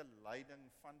geestelike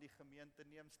leiding van die gemeente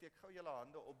neem. Steek gou julle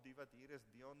hande op, die wat hier is,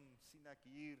 Dion sien ek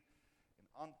hier, en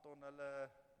Anton hulle,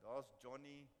 daar's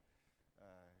Johnny,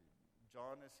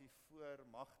 John is hier voor,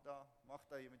 Magda,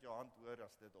 jy met jou hand hoor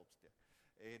as dit opsteek.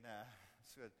 En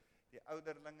so, die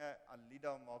ouderlinge,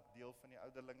 Alida maak deel van die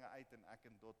ouderlinge uit, en ek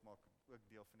en Dot maak ook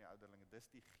deel van die ouderlinge. Dis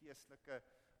die geestelike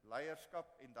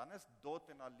leierskap, en dan is Dot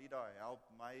en Alida help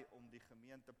my om die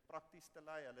gemeente prakties te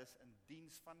lei. Hulle is in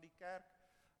diens van die kerk.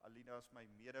 Alida is my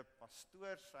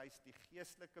mede-pastoor, sy is die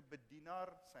geestelike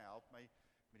bedienaar, sy help my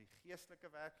met die geestelike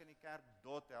werk in die kerk.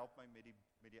 Dot help my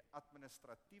met die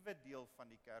administratiewe deel van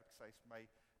die kerk, sy is my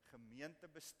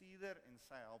gemeentebestuurder en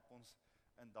sy help ons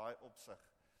in daai opsig.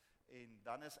 En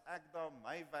dan is ek daar,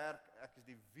 my werk, ek is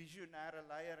die visionêre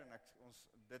leier en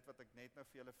dit wat ek net nou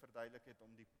vir julle verduidelik het,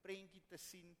 om die prentjie te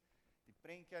sien, die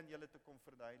prentjie aan julle te kom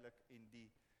verduidelik en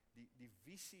die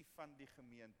visie van die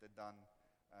gemeente dan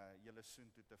julle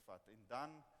soontoe te vat. En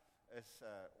dan is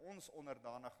ons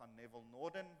onderdanig aan Neville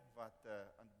Norden, wat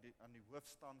aan die hoof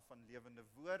staan van Lewende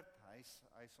Woord. Hy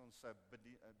is ons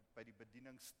by die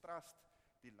bedieningstrust,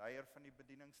 die leier van die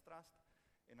bedieningstrust.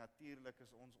 En natuurlik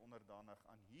is ons onderdanig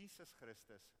aan Jesus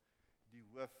Christus, die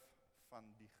hoof van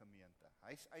die gemeente.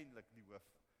 Hy is eintlik die hoof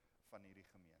van hierdie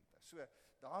gemeente. So,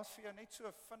 daar's vir jou net so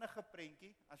 'n vinnige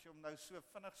prentjie, as jy hom nou so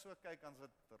vinnig so kyk, dan is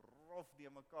dit rof die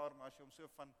mekaar, maar as jy hom so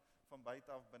van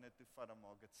buite af binne toe vat, dan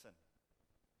maak dit sin.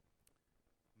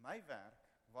 My werk,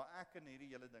 waar ek in hierdie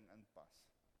hele ding inpas,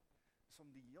 is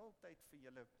om die hele tyd vir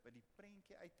julle by die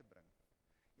prentjie uit te bring,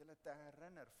 julle te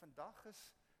herinner, vandag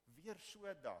is weer so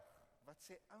 'n dag, wat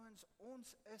sê, ouens,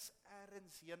 ons is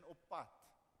ergens heen op pad.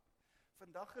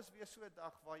 Vandag is weer so 'n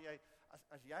dag waar jy,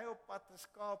 as jy op pad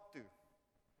is Kaap toe,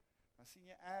 dan sien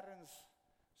jy ergens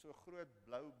so 'n groot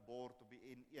blou bord op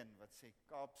die N1 wat sê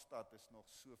Kaapstad is nog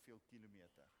soveel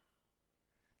kilometer.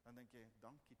 Dan dink jy,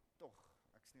 dankie tog,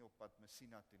 ek's nie op pad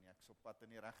Messina toe nie, ek's op pad in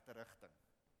die regte rigting.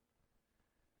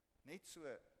 Net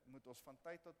so moet ons van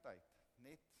tyd tot tyd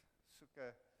net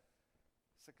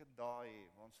sulke dae hê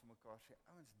waar ons vir mekaar sê,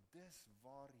 ouens, dis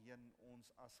waarheen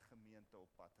ons as gemeente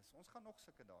op pad is. Ons gaan nog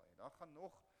sulke dae hê. Daar gaan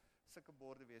nog sulke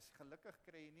borde wees. Gelukkig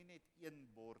kry jy nie net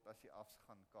een bord as jy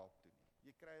afgaan Kaap toe nie.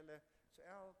 Jy kry hulle so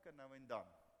elke nou en dan.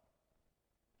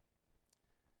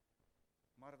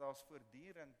 Maar daar's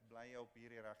voortdurend bly jy op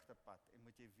hierdie regte pad. En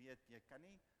moet jy weet, jy kan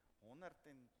nie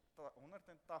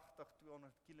 180,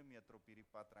 200 km op hierdie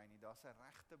pad ry nie. Daar's 'n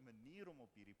regte manier om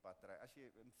op hierdie pad ry. As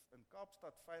jy in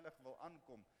Kaapstad veilig wil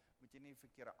aankom, moet jy nie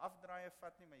verkeerde afdraaie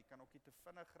vat nie, maar jy kan ook nie te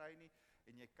vinnig ry nie,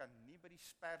 en jy kan nie by die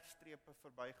sperstrepe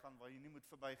verbygaan waar jy nie moet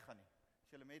verbygaan nie. Is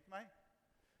julle met my?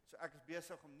 So ek is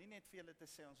besig om nie net vir julle te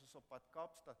sê ons is op pad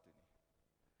Kaapstad toe nie,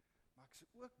 maar ek is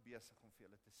ook besig om vir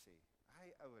julle te sê,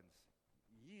 hey ouens,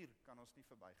 hier kan ons nie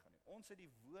verbygaan nie. Ons het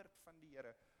die woord van die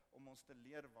Here om ons te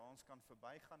leer waar ons kan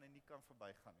verbygaan en nie kan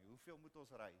verbygaan nie. Hoeveel moet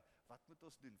ons ry? Wat moet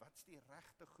ons doen? Wat is die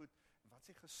regte goed? Wat is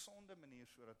die gesonde manier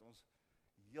sodat ons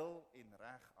heel en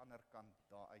reg ander kant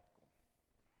daar uitkom?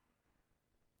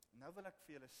 Nou wil ek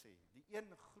vir julle sê, die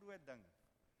een groot ding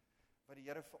wat die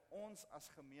Here vir ons as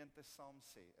gemeente saam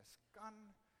sê, is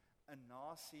kan 'n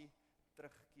nasie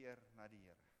terugkeer na die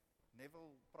Here?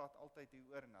 Neville praat altyd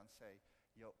hieroor en dan sê hy,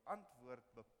 jou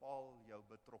antwoord bepaal jou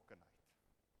betrokkenheid.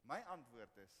 My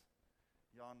antwoord is,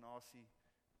 ja, nasie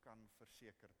kan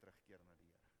verseker terugkeer na die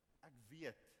Here. Ek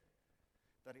weet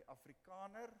dat die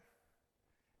Afrikaner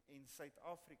en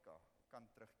Suid-Afrika kan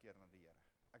terugkeer na die Here.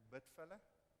 Ek bid vir hulle,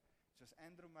 soos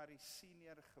Andrew Murray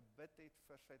Senior gebid het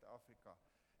vir Suid-Afrika,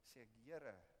 sê ek,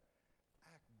 Here,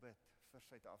 ek bid vir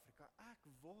Suid-Afrika, ek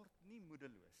word nie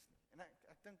moedeloos nie. En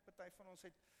ek dink party van ons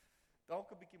het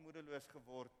dalk 'n bietjie moedeloos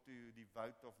geword toe die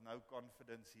vote of no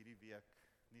confidence hierdie week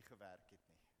nie gewerk het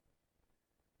nie.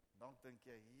 Dan dink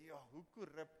jy, ja, hoe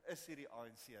korrup is hierdie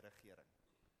ANC-regering?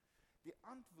 Die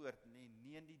antwoord lê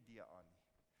nie in die DA nie.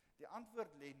 Die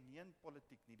antwoord lê nie in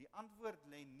politiek nie. Die antwoord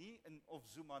lê nie in of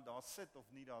Zuma daar sit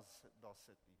of nie daar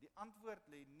sit nie. Die antwoord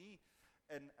lê nie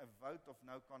in 'n vote of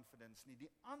no confidence nie.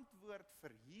 Die antwoord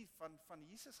van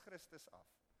Jesus Christus af.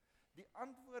 Die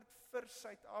antwoord vir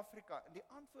Suid-Afrika en die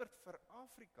antwoord vir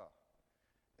Afrika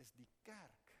is die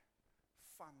kerk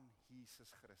van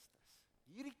Jesus Christus.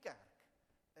 Hierdie kerk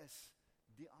is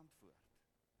die antwoord.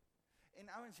 En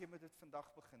ouens, jy moet dit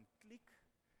vandag begin klik,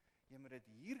 jy moet dit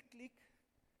hier klik,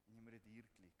 en jy moet dit hier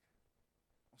klik.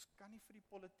 Ons kan nie vir die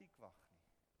politiek wag nie.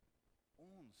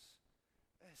 Ons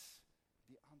is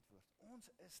die antwoord. Ons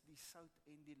is die sout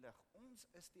en die lig. Ons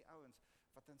is die ouens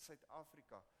wat in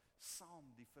Suid-Afrika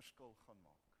saam die verskil gaan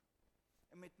maak.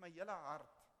 En met my hele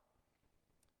hart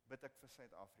bid ek vir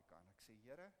Suid-Afrika en ek sê,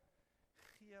 Here,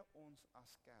 gee ons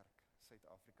as kerk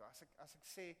Suid-Afrika. As ek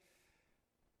sê,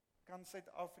 kan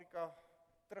Suid-Afrika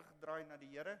terugdraai na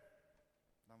die Here,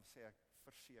 dan sê ek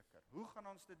verseker. Hoe gaan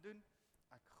ons dit doen?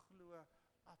 Ek glo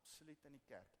absoluut in die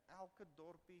kerk. Elke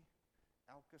dorpie,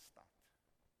 elke stad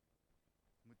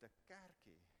moet 'n kerk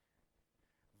hê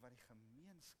wat die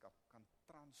gemeenskap kan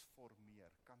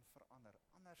transformeer, kan verander,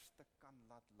 anders te kan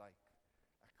laat lyk.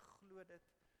 Ek glo dit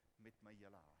met my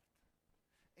hele hart.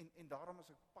 En daarom is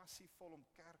ek passievol om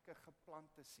kerke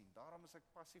geplant te sien. Daarom is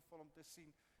ek passievol om te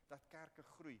sien dat kerke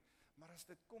groei. Maar as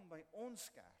dit kom by ons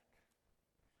kerk,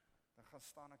 dan gaan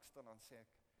staan ek stil en sê ek,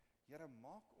 Here,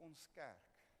 maak ons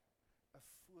kerk 'n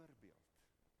voorbeeld.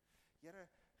 Here,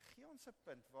 gee ons 'n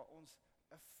punt waar ons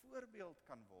 'n voorbeeld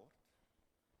kan word,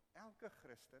 elke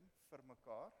Christen vir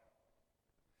mekaar,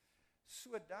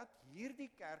 sodat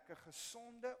hierdie kerke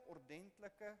gesonde,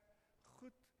 ordentlike,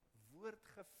 goed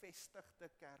woordgevestigde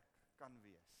kerk kan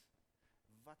wees,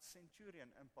 wat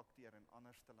Centurion impakteer en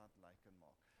anders te laat lyk en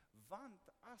maak. Want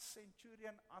as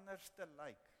Centurion anders te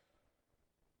lyk,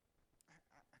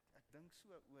 ek dink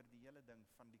so oor die hele ding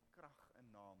van die krag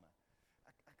in name.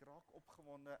 Ek raak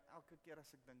opgewonde elke keer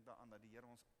as ek dink daaraan dat die Here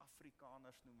ons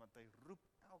Afrikaners noem, want hy roep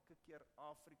elke keer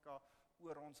Afrika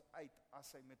oor ons uit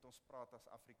as hy met ons praat as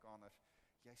Afrikaners.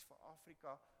 Jy's vir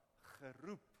Afrika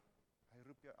geroep. Hy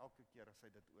roep jou elke keer as hy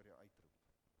dit oor jou uitroep.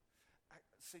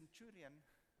 Centurion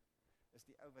is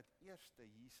die ou wat eerste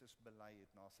Jesus bely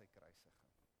het na sy kruisiging.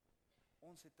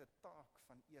 Ons het 'n taak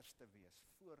van eerste wees,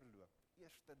 voorloop,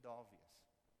 eerste daar wees.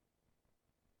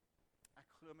 Ek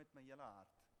glo met my hele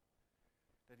hart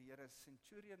dat die Here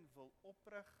Centurion wil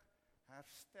oprig,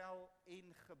 herstel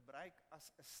en gebruik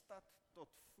as 'n stad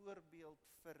tot voorbeeld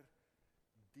vir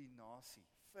die nasie,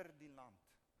 vir die land.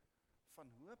 Van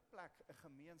hoe plek 'n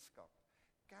gemeenskap,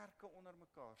 kerke onder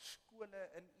mekaar, skole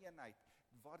in eenheid,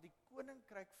 waar die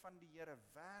koninkryk van die Here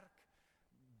werk,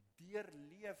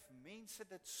 deurleef, mense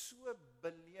dit so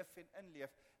beleef en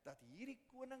inleef, dat hierdie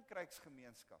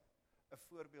koninkryksgemeenskap 'n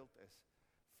voorbeeld is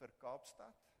vir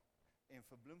Kaapstad en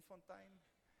vir Bloemfontein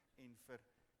en vir,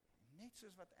 net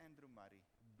soos wat Andrew Murray,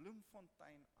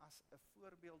 Bloemfontein as 'n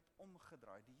voorbeeld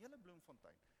omgedraai, die hele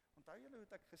Bloemfontein. Onthou julle hoe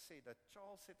het ek gesê, dat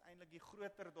Charles het eintlik die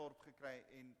groter dorp gekry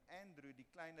en Andrew die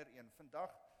kleiner een.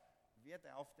 Vandag weet die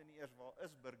helfte nie eers waar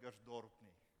is Burgersdorp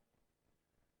nie.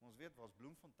 Ons weet waar is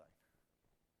Bloemfontein.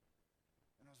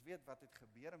 En ons weet wat het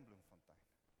gebeur in Bloemfontein.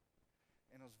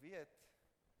 En ons weet,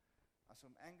 as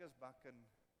om Angus Buchan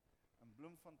in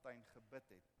Bloemfontein gebid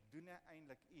het, doen hy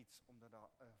eintlik iets, omdat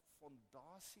daar 'n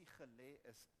fondasie gelê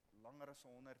is, langer as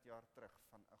 100 jaar terug,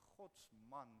 van 'n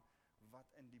godsman,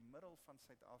 wat in die middel van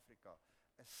Suid-Afrika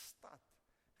 'n stad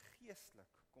geestelik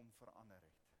kom verander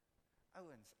het.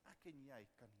 Ouens, ek en jy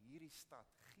kan hierdie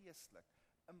stad geestelik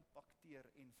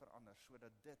impakteer en verander,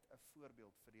 sodat dit 'n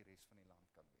voorbeeld vir die res van die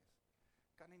land kan wees.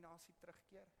 Kan die nasie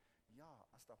terugkeer? Ja,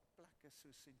 as daar plekke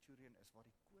so Centurion is, waar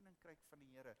die koninkryk van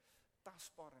die Here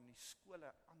tasbaar in die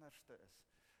skole anderste is.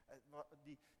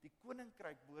 Die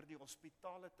koninkryk behoort die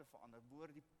hospitale te verander,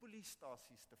 behoort die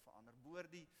polisiestasies te verander,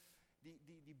 behoort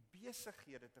die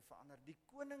besighede te verander. Die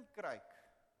koninkryk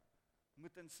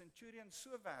moet in Centurion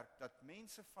so werk, dat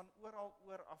mense van oral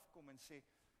oor afkom en sê,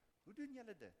 hoe doen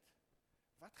julle dit?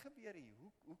 Wat gebeur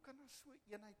hier? Hoe kan daar so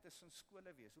eenheid tussen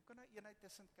skole wees? Hoe kan daar eenheid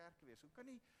tussen kerke wees? Hoe kan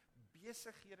die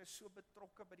besighede so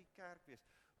betrokke by die kerk wees?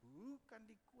 Hoe kan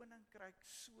die koninkryk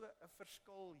so 'n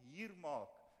verskil hier maak?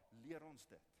 Leer ons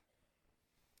dit.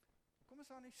 Kom ons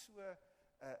daar nie so 'n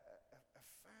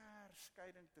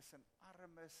verskeiding tussen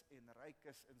armes en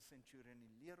rykes in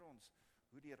Centurion. Leer ons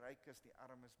hoe die rykes die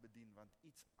armes bedien, want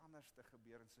iets anders te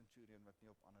gebeur in Centurion wat nie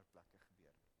op ander plekke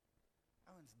gebeur nie.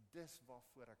 Ouens, dis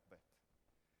waarvoor ek bid.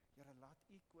 Here, laat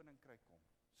u koninkryk kom,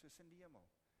 soos in die hemel,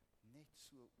 net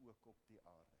so ook op die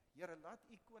aarde. Here, laat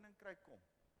u koninkryk kom,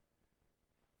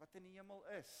 wat in die hemel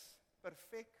is,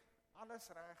 perfek, alles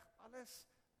reg, alles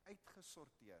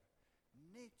uitgesorteer,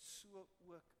 net so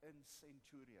ook in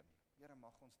Centurion. Here,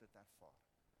 mag ons dit ervaar,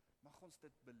 mag ons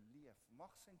dit beleef,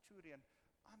 mag Centurion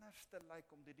anders te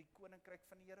lyk, omdat die koninkryk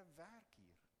van die Here werk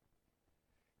hier.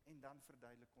 En dan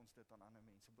verduidelik ons dit aan ander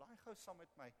mense. Blaai gou saam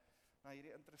met my na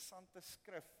hierdie interessante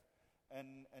skrif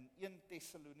in 1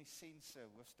 Tessalonisense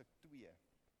hoofstuk 2.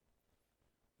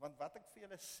 Want wat ek vir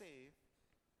julle sê,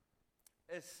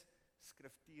 is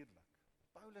skriftuurlik.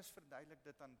 Paulus verduidelik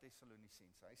dit aan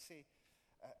Tessalonisense. Hy sê,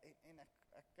 en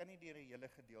ek kan nie deur die hele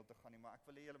gedeelte gaan nie, maar ek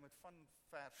wil hê julle moet van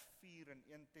vers 4 in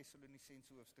 1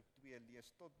 Tessalonisense hoofstuk 2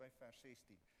 lees tot by vers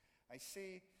 16. Hy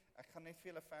sê, ek gaan net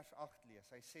vir julle vers 8 lees.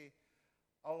 Hy sê,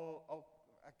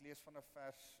 ek lees vanaf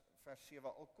vers 7,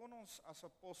 al kon ons as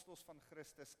apostels van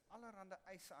Christus allerhande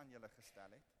eise aan julle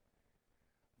gestel het,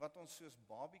 was ons soos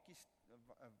babietjies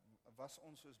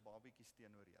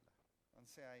teenoor julle. Dan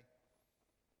sê hy,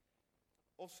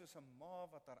 of soos 'n ma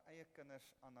wat haar eie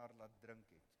kinders aan haar laat drink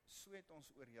het, so het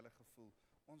ons oor julle gevoel.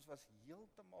 Ons was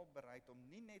heeltemal bereid om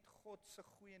nie net God se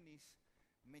goeie nuus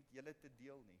met julle te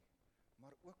deel nie,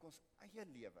 maar ook ons eie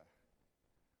lewe,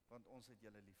 want ons het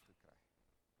julle lief gekry.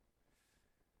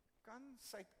 Kan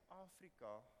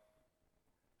Suid-Afrika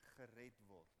gered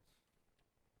word?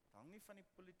 Dit hang nie van die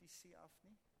politici af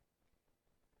nie.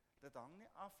 Dit hang nie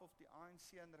af of die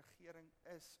ANC in regering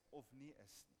is of nie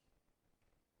is nie.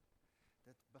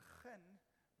 Dit begin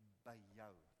by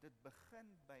jou. Dit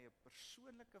begin by 'n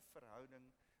persoonlike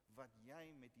verhouding wat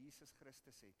jy met Jesus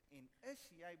Christus het. En is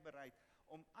jy bereid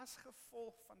om as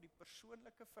gevolg van die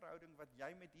persoonlike verhouding wat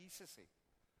jy met Jesus het,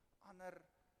 ander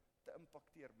te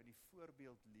impakteer met die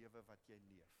voorbeeld lewe wat jy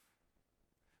leef?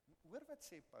 Hoor wat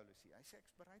sê Paulus hier? Hy sê, ek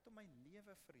is bereid om my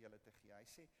lewe vir julle te gee.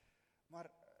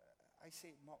 Hy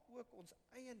sê, maar ook ons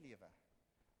eie lewe,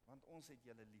 want ons het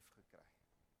julle lief gekry.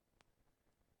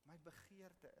 My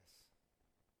begeerte is,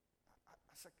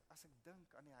 as ek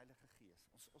dink aan die Heilige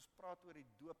Gees, ons praat oor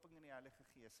die doping in die Heilige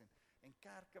Gees, en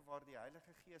kerke waar die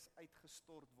Heilige Gees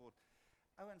uitgestort word.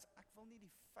 Ouens, ek wil nie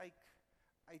die fake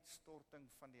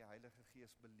uitstorting van die Heilige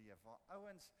Gees beleef, waar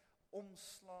ouens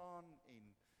omslaan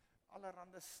en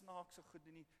allerhande snaakse goed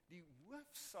doen nie. Die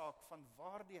hoofsaak van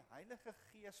waar die Heilige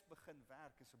Gees begin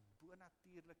werk is 'n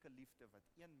bonatuurlike liefde wat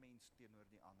een mens teenoor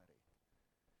die ander het.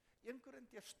 1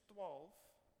 Korintiërs 12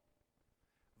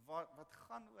 wat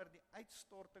gaan oor die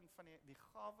uitstorting van die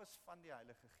gawes van die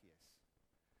Heilige Gees.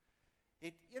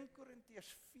 Het 1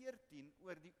 Korintiërs 14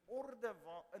 oor die orde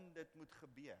waarin dit moet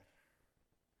gebeur.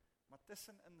 Maar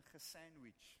tussenin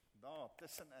gesandwich, daar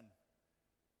tussenin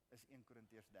is 1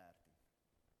 Korintiërs 13.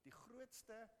 Die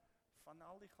grootste van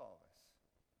al die gawes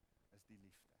is die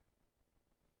liefde.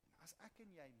 En as ek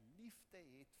en jy liefde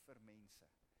het vir mense,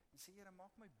 en sê Here,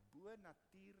 maak my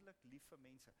bonatuurlik lief vir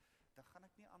mense, dan gaan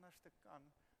ek nie anders te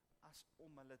kan as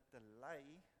om hulle te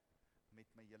lei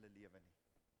met my hele lewe nie.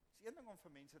 Dis een ding om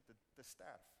vir mense te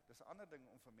sterf, dis 'n ander ding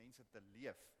om vir mense te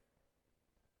leef,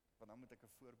 want dan moet ek 'n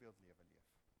voorbeeldlewe leef.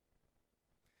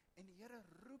 En die Here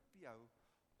roep jou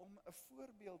om 'n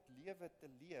voorbeeldlewe te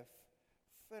leef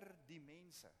vir die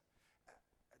mense.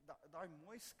 Daai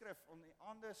mooi skrif, om die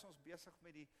aande is ons besig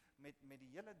met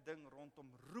die hele ding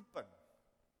rondom roeping.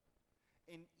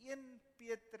 En 1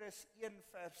 Petrus 1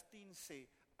 vers 10 sê,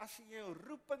 as jy jou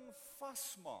roeping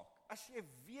vasmaak, as jy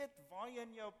weet waar jy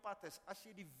in jou pad is, as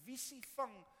jy die visie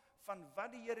vang van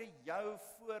wat die Here jou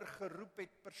voorgeroep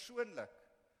het persoonlik,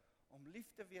 om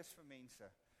lief te wees vir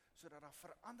mense, sodat daar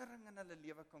verandering in hulle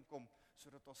lewe kan kom,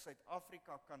 sodat ons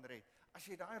Suid-Afrika kan red. As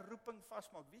jy daai roeping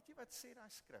vasmaak, weet jy wat sê daai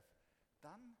skrif?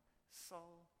 Dan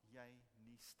sal jy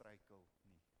nie struikel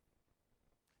nie.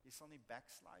 Jy sal nie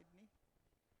backslide nie.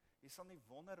 Jy sal nie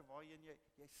wonder waarheen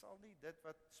jy sal nie dit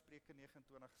wat Spreuke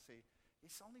 29 sê, jy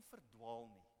sal nie verdwaal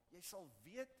nie. Jy sal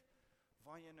weet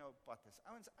waar jy nou op pad is.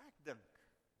 Ouens, ek dink,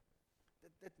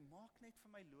 dit maak net vir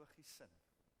my logies sin.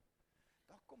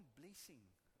 Daar kom blessing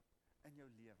in jou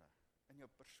lewe, in jou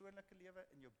persoonlike lewe,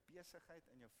 in jou besigheid,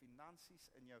 in jou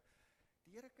finansies,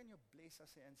 die Here kan jou bless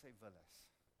as hy in sy wil is.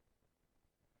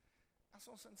 As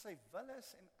ons in sy wil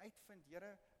is en uitvind,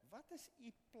 Here, wat is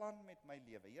u plan met my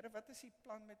lewe? Here, wat is u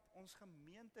plan met ons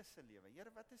gemeente se lewe?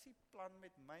 Here, wat is u plan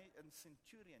met my in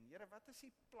Centurion? Here, wat is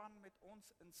u plan met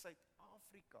ons in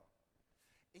Suid-Afrika?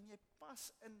 En jy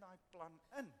pas in daai plan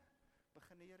in,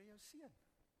 begin die Here jou seën.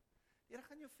 Die Here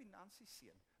gaan jou finansies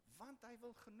seën, want hy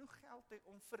wil genoeg geld hê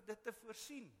om vir dit te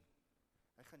voorsien.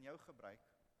 Hy gaan jou gebruik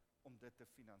om dit te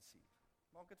finansier.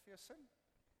 Maak dit vir jou sin?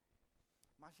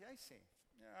 Maar as jy sê,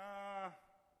 ja,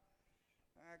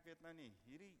 ek weet nou nie,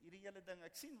 hierdie hele ding,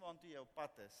 ek sien waantoe jy op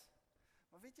pad is,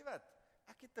 maar weet jy wat,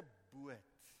 ek het 'n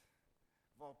boot,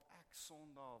 waarop ek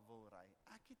Sondag wil ry,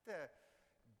 ek het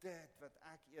dit wat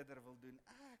ek eerder wil doen,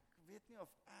 ek weet nie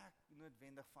of ek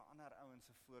noodwendig vir ander ouens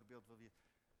 'n voorbeeld wil wees.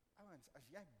 Ouens, as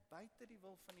jy buite die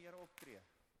wil van die Here optree,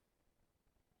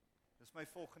 dis my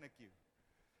volgende cue,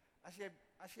 as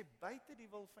jy buite die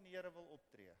wil van die Here wil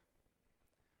optree,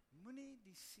 moenie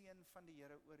die seën van die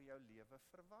Here oor jou lewe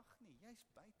verwag nie. Jy's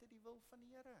buite die wil van die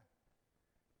Here.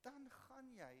 Dan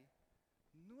gaan jy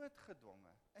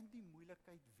noodgedwonge in die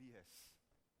moeilikheid wees.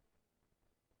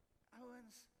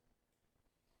 Ouens,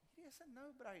 hierdie is 'n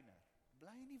no-brainer.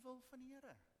 Bly in die wil van die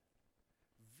Here.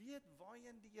 Weet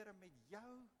waarheen die Here met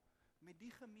jou, met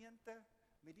die gemeente,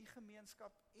 met die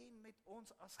gemeenskap en met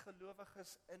ons as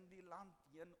gelowiges in die land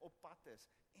heen op pad is.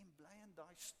 En bly in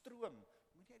daai stroom.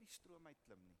 Moet jy die stroom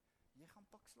uitklim nie. Jy gaan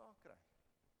pak slaag kry.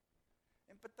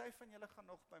 En party van julle gaan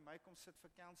nog by my kom sit vir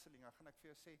counseling. Dan gaan ek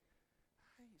vir jou sê,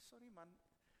 hey, sorry man,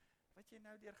 wat jy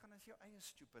nou deurgaan is jou eie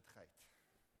stupidheid.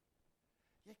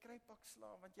 Jy kry pak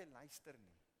slaag want jy luister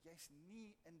nie. Jy's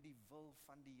nie in die wil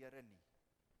van die Here nie.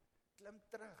 Klim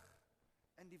terug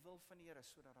in die wil van die Here,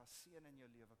 sodat daar seën in jou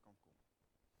lewe kan kom.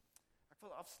 Ek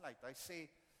wil afsluit. Hy sê,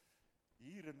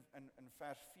 hier in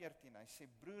vers 14, hy sê,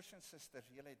 broers en susters,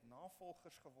 julle het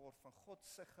navolgers geword van God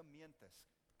se gemeentes.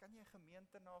 Kan jy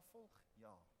gemeente navolg?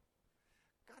 Ja.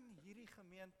 Kan hierdie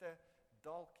gemeente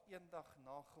dalk eendag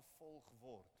nagevolg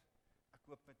word? Ek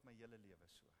hoop met my hele lewe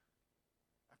so.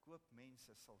 Ek hoop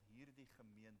mense sal hierdie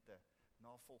gemeente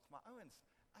navolg. Maar ouens,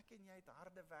 ek en jy het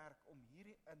harde werk om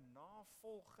hierdie 'n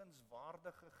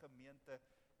navolgenswaardige gemeente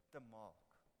te maak.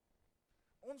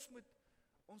 Ons moet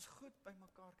ons goed by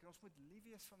mekaar kry, ons moet lief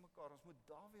wees vir mekaar, ons moet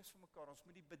daar wees vir mekaar, ons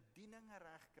moet die bedieninge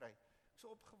reg kry. Ek so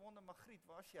opgewonde, Magriet,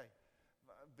 waar's jy?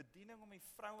 Bediening om die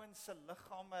vrouens se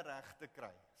liggame reg te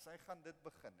kry. Sy gaan dit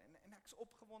begin. En ek's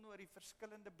opgewonde oor die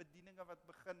verskillende bedieninge wat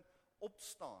begin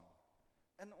opstaan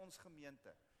in ons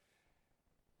gemeente.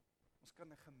 Ons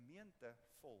kan 'n gemeente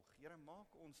volg. Here,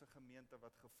 maak ons 'n gemeente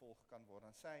wat gevolg kan word.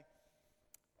 Dan sê hy,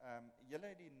 julle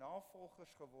het die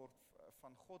navolgers geword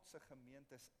van God se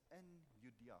gemeentes in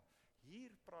Judea.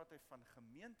 Hier praat hy van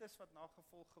gemeentes wat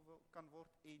nagevolg kan word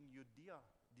en Judea,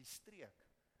 die streek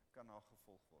kan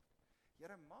nagevolg word.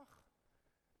 Here, mag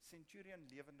Centurion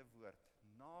lewende woord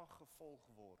nagevolg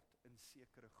word in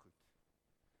sekere goed.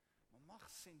 Maar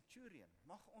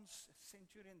mag ons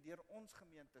Centurion deur ons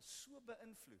gemeente so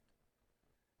beïnvloed,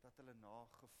 dat hulle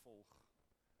nagevolg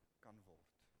kan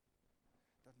word.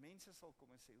 Dat mense sal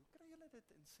kom en sê, hoe kry julle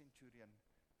dit in Centurion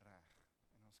reg?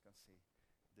 En ons kan sê,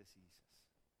 dis Jesus.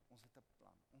 Ons het 'n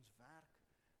plan, ons werk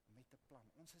met 'n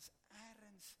plan, ons is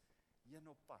ergens heen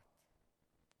op pad.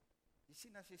 Jy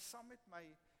sien, as jy saam met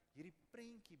my hierdie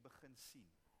prentjie begin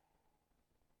sien,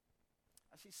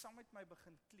 as jy saam met my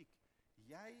begin klik,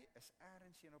 jy is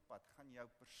ergens heen op pad, gaan jou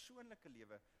persoonlike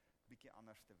lewe bietjie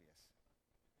anders te wees.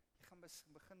 Jy gaan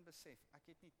begin besef, ek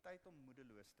het nie tyd om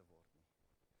moedeloos te word nie.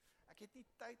 Ek het nie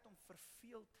tyd om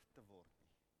verveeld te word nie.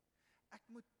 Ek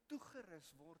moet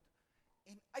toegerus word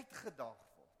en uitgedaag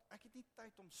word. Ek het nie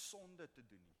tyd om sonde te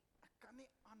doen nie. Ek kan nie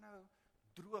aanhou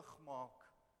droog maak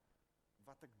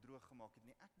wat ek droog gemaak het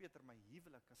nie. Ek beter my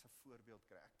huwelik as 'n voorbeeld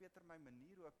kry. Ek beter my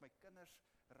manier hoe ek my kinders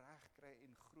reg kry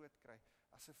en groot kry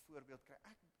as 'n voorbeeld kry.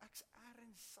 Ek's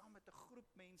ergens saam met 'n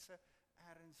groep mense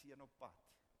ergens heen op pad.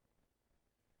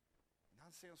 En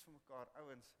dan sê ons vir mekaar,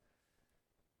 ouens,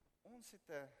 ons het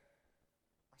 'n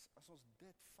as ons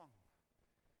dit vang,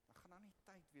 dan gaan daar nie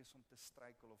tyd wees om te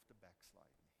struikel of te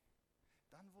backslide nie.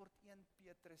 Dan word 1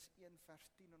 Petrus 1 vers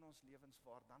 10 in ons lewens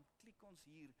waar, dan klik ons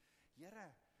hier,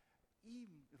 Here,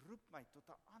 U roep my tot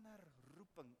 'n ander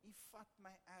roeping, U vat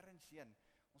my ergens heen.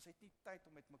 Ons het nie tyd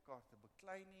om met mekaar te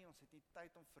beklei nie, ons het nie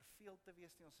tyd om verveeld te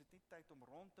wees nie, ons het nie tyd om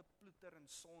rond te ploeter in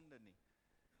sonde nie.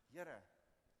 Here,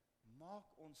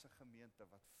 maak ons 'n gemeente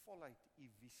wat voluit U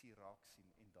visie raak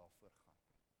sien en daarvoor gaan.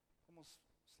 Kom ons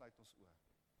sluit ons oë.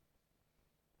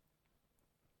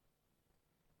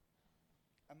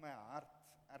 In my hart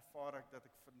ervaar ek dat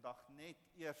ek vandag net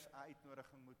eers 'n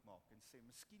uitnodiging moet maak en sê,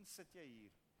 miskien sit jy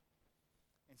hier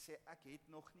en sê, ek het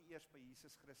nog nie eers by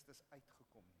Jesus Christus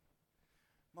uitgekom nie.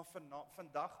 Maar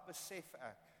vandag besef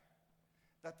ek,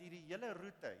 dat hierdie hele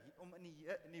roete, om in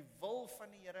die wil van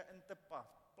die Here in te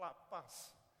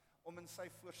pas, om in sy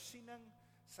voorsiening,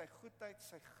 sy goedheid,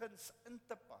 sy guns in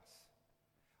te pas,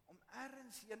 om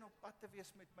ergens heen op pad te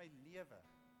wees met my lewe,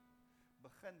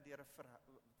 begin deur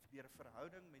 'n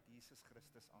verhouding met Jesus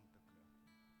Christus aan te knoop.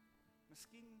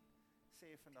 Miskien sê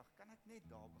jy vandag, kan ek net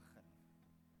daar begin?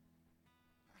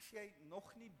 As jy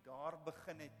nog nie daar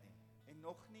begin het nie, en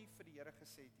nog nie vir die Here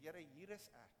gesê het, Here, hier is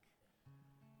ek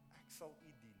sal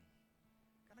U dien.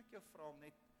 Kan ek jou vra om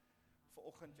net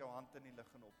vanoggend jou hand in die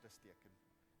lug en op te steek en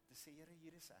te sê, Here,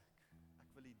 hier is ek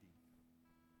wil U dien.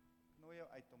 Ek nooi jou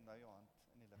uit om nou jou hand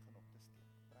in die lug en op te steek.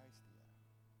 Prys die Here.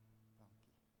 Dankie.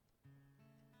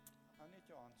 Hou net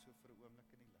jou hand so vir 'n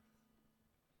oomblik in die lug.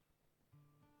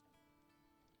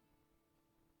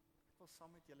 Ek wil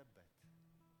saam met julle bid.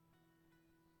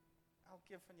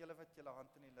 Elkeen van julle wat julle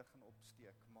hand in die lug en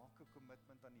opsteek, maak 'n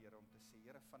kommitment aan die Here om te sê,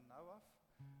 Here, van nou af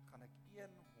gaan ek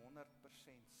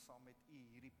 100% saam met U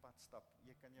hierdie pad stap.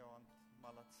 Jy kan jou hand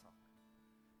maar laat sak.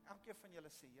 Elkeen van julle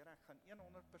sê, Here, ek gaan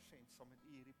 100% saam met U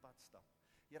hierdie pad stap.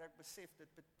 Here, ek besef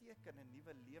dit beteken 'n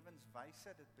nuwe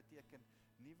lewenswyse, dit beteken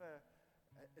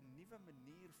 'n nuwe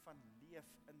manier van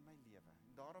leef in my lewe.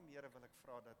 En daarom, Here, wil ek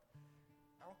vra dat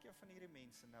elkeen van hierdie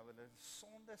mense nou hulle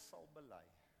sonde sal bely.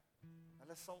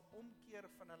 Hulle sal omkeer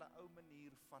van hulle ou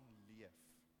manier van leef.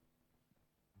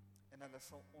 En hulle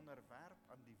sal onderwerp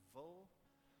aan die wil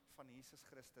van Jesus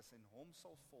Christus en hom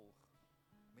sal volg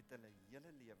met hulle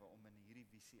hele lewe om in hierdie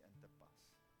visie in te pas.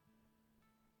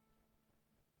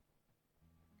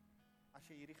 As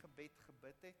jy hierdie gebed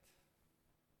gebid het,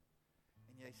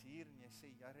 en jy's hier en jy sê,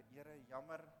 Here,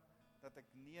 jammer dat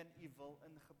ek nie in U wil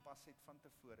ingepas het van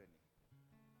tevore nie.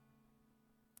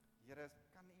 Here,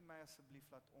 kan U my asseblief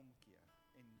laat omkeer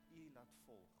en U laat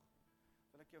volg?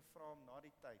 Wil ek jou vra om na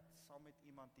die tyd saam met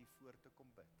iemand hier voor te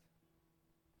kom bid.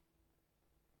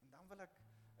 En dan wil ek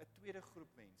 'n tweede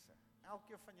groep mense,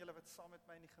 elkeen van julle wat saam met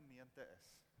my in die gemeente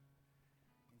is,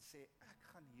 en sê, ek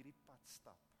gaan hierdie pad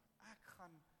stap. Ek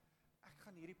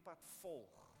gaan hierdie pad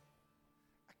volg.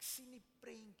 Ek sien die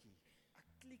prentjie. Ek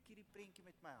klik hierdie prentjie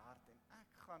met my hart en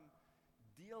ek gaan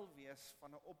deel wees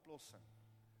van 'n oplossing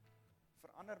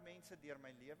vir ander mense deur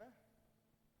my lewe,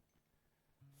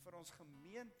 vir ons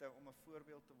gemeente om 'n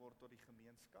voorbeeld te word tot die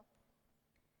gemeenskap,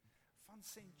 van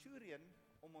Centurion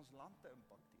om ons land te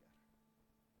impakteer.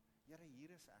 Here, hier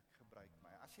is ek, gebruik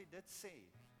my. As jy dit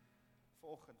sê,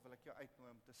 vanoggend wil ek jou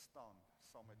uitnooi om te staan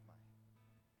saam met my.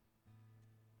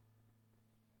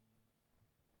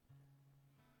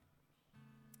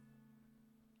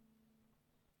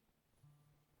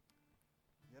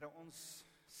 Here, ons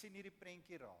sien hierdie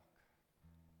prentjie raak.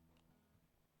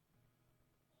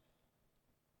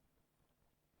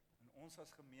 ons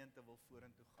as gemeente wil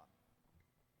vorentoe gaan.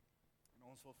 En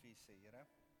ons wil vir U sê, Here,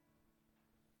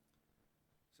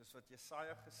 soos wat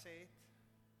Jesaja gesê het,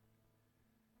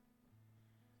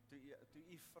 toe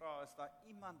U vra, is daar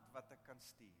iemand wat ek kan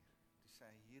stuur? Toe sê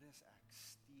hy, hier is ek,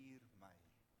 stuur my.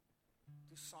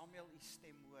 Toe Samuel U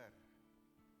stem hoor,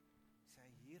 sê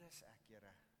hy, hier is ek,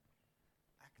 Here,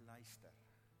 ek luister.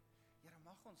 Here,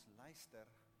 mag ons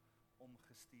luister om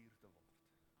gestuur te word.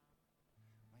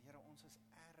 Maar Here, ons is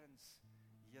ergens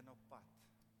heen op pad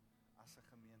as 'n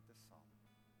gemeente saam.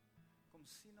 Kom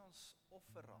sien ons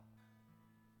offer raak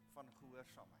van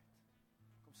gehoorsaamheid.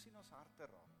 Kom sien ons harte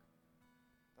raak,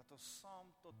 dat ons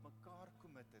saam tot mekaar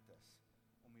committed is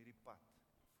om hierdie pad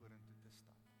vorentoe te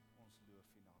stap. Ons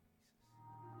loof U naam,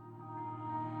 Jesus.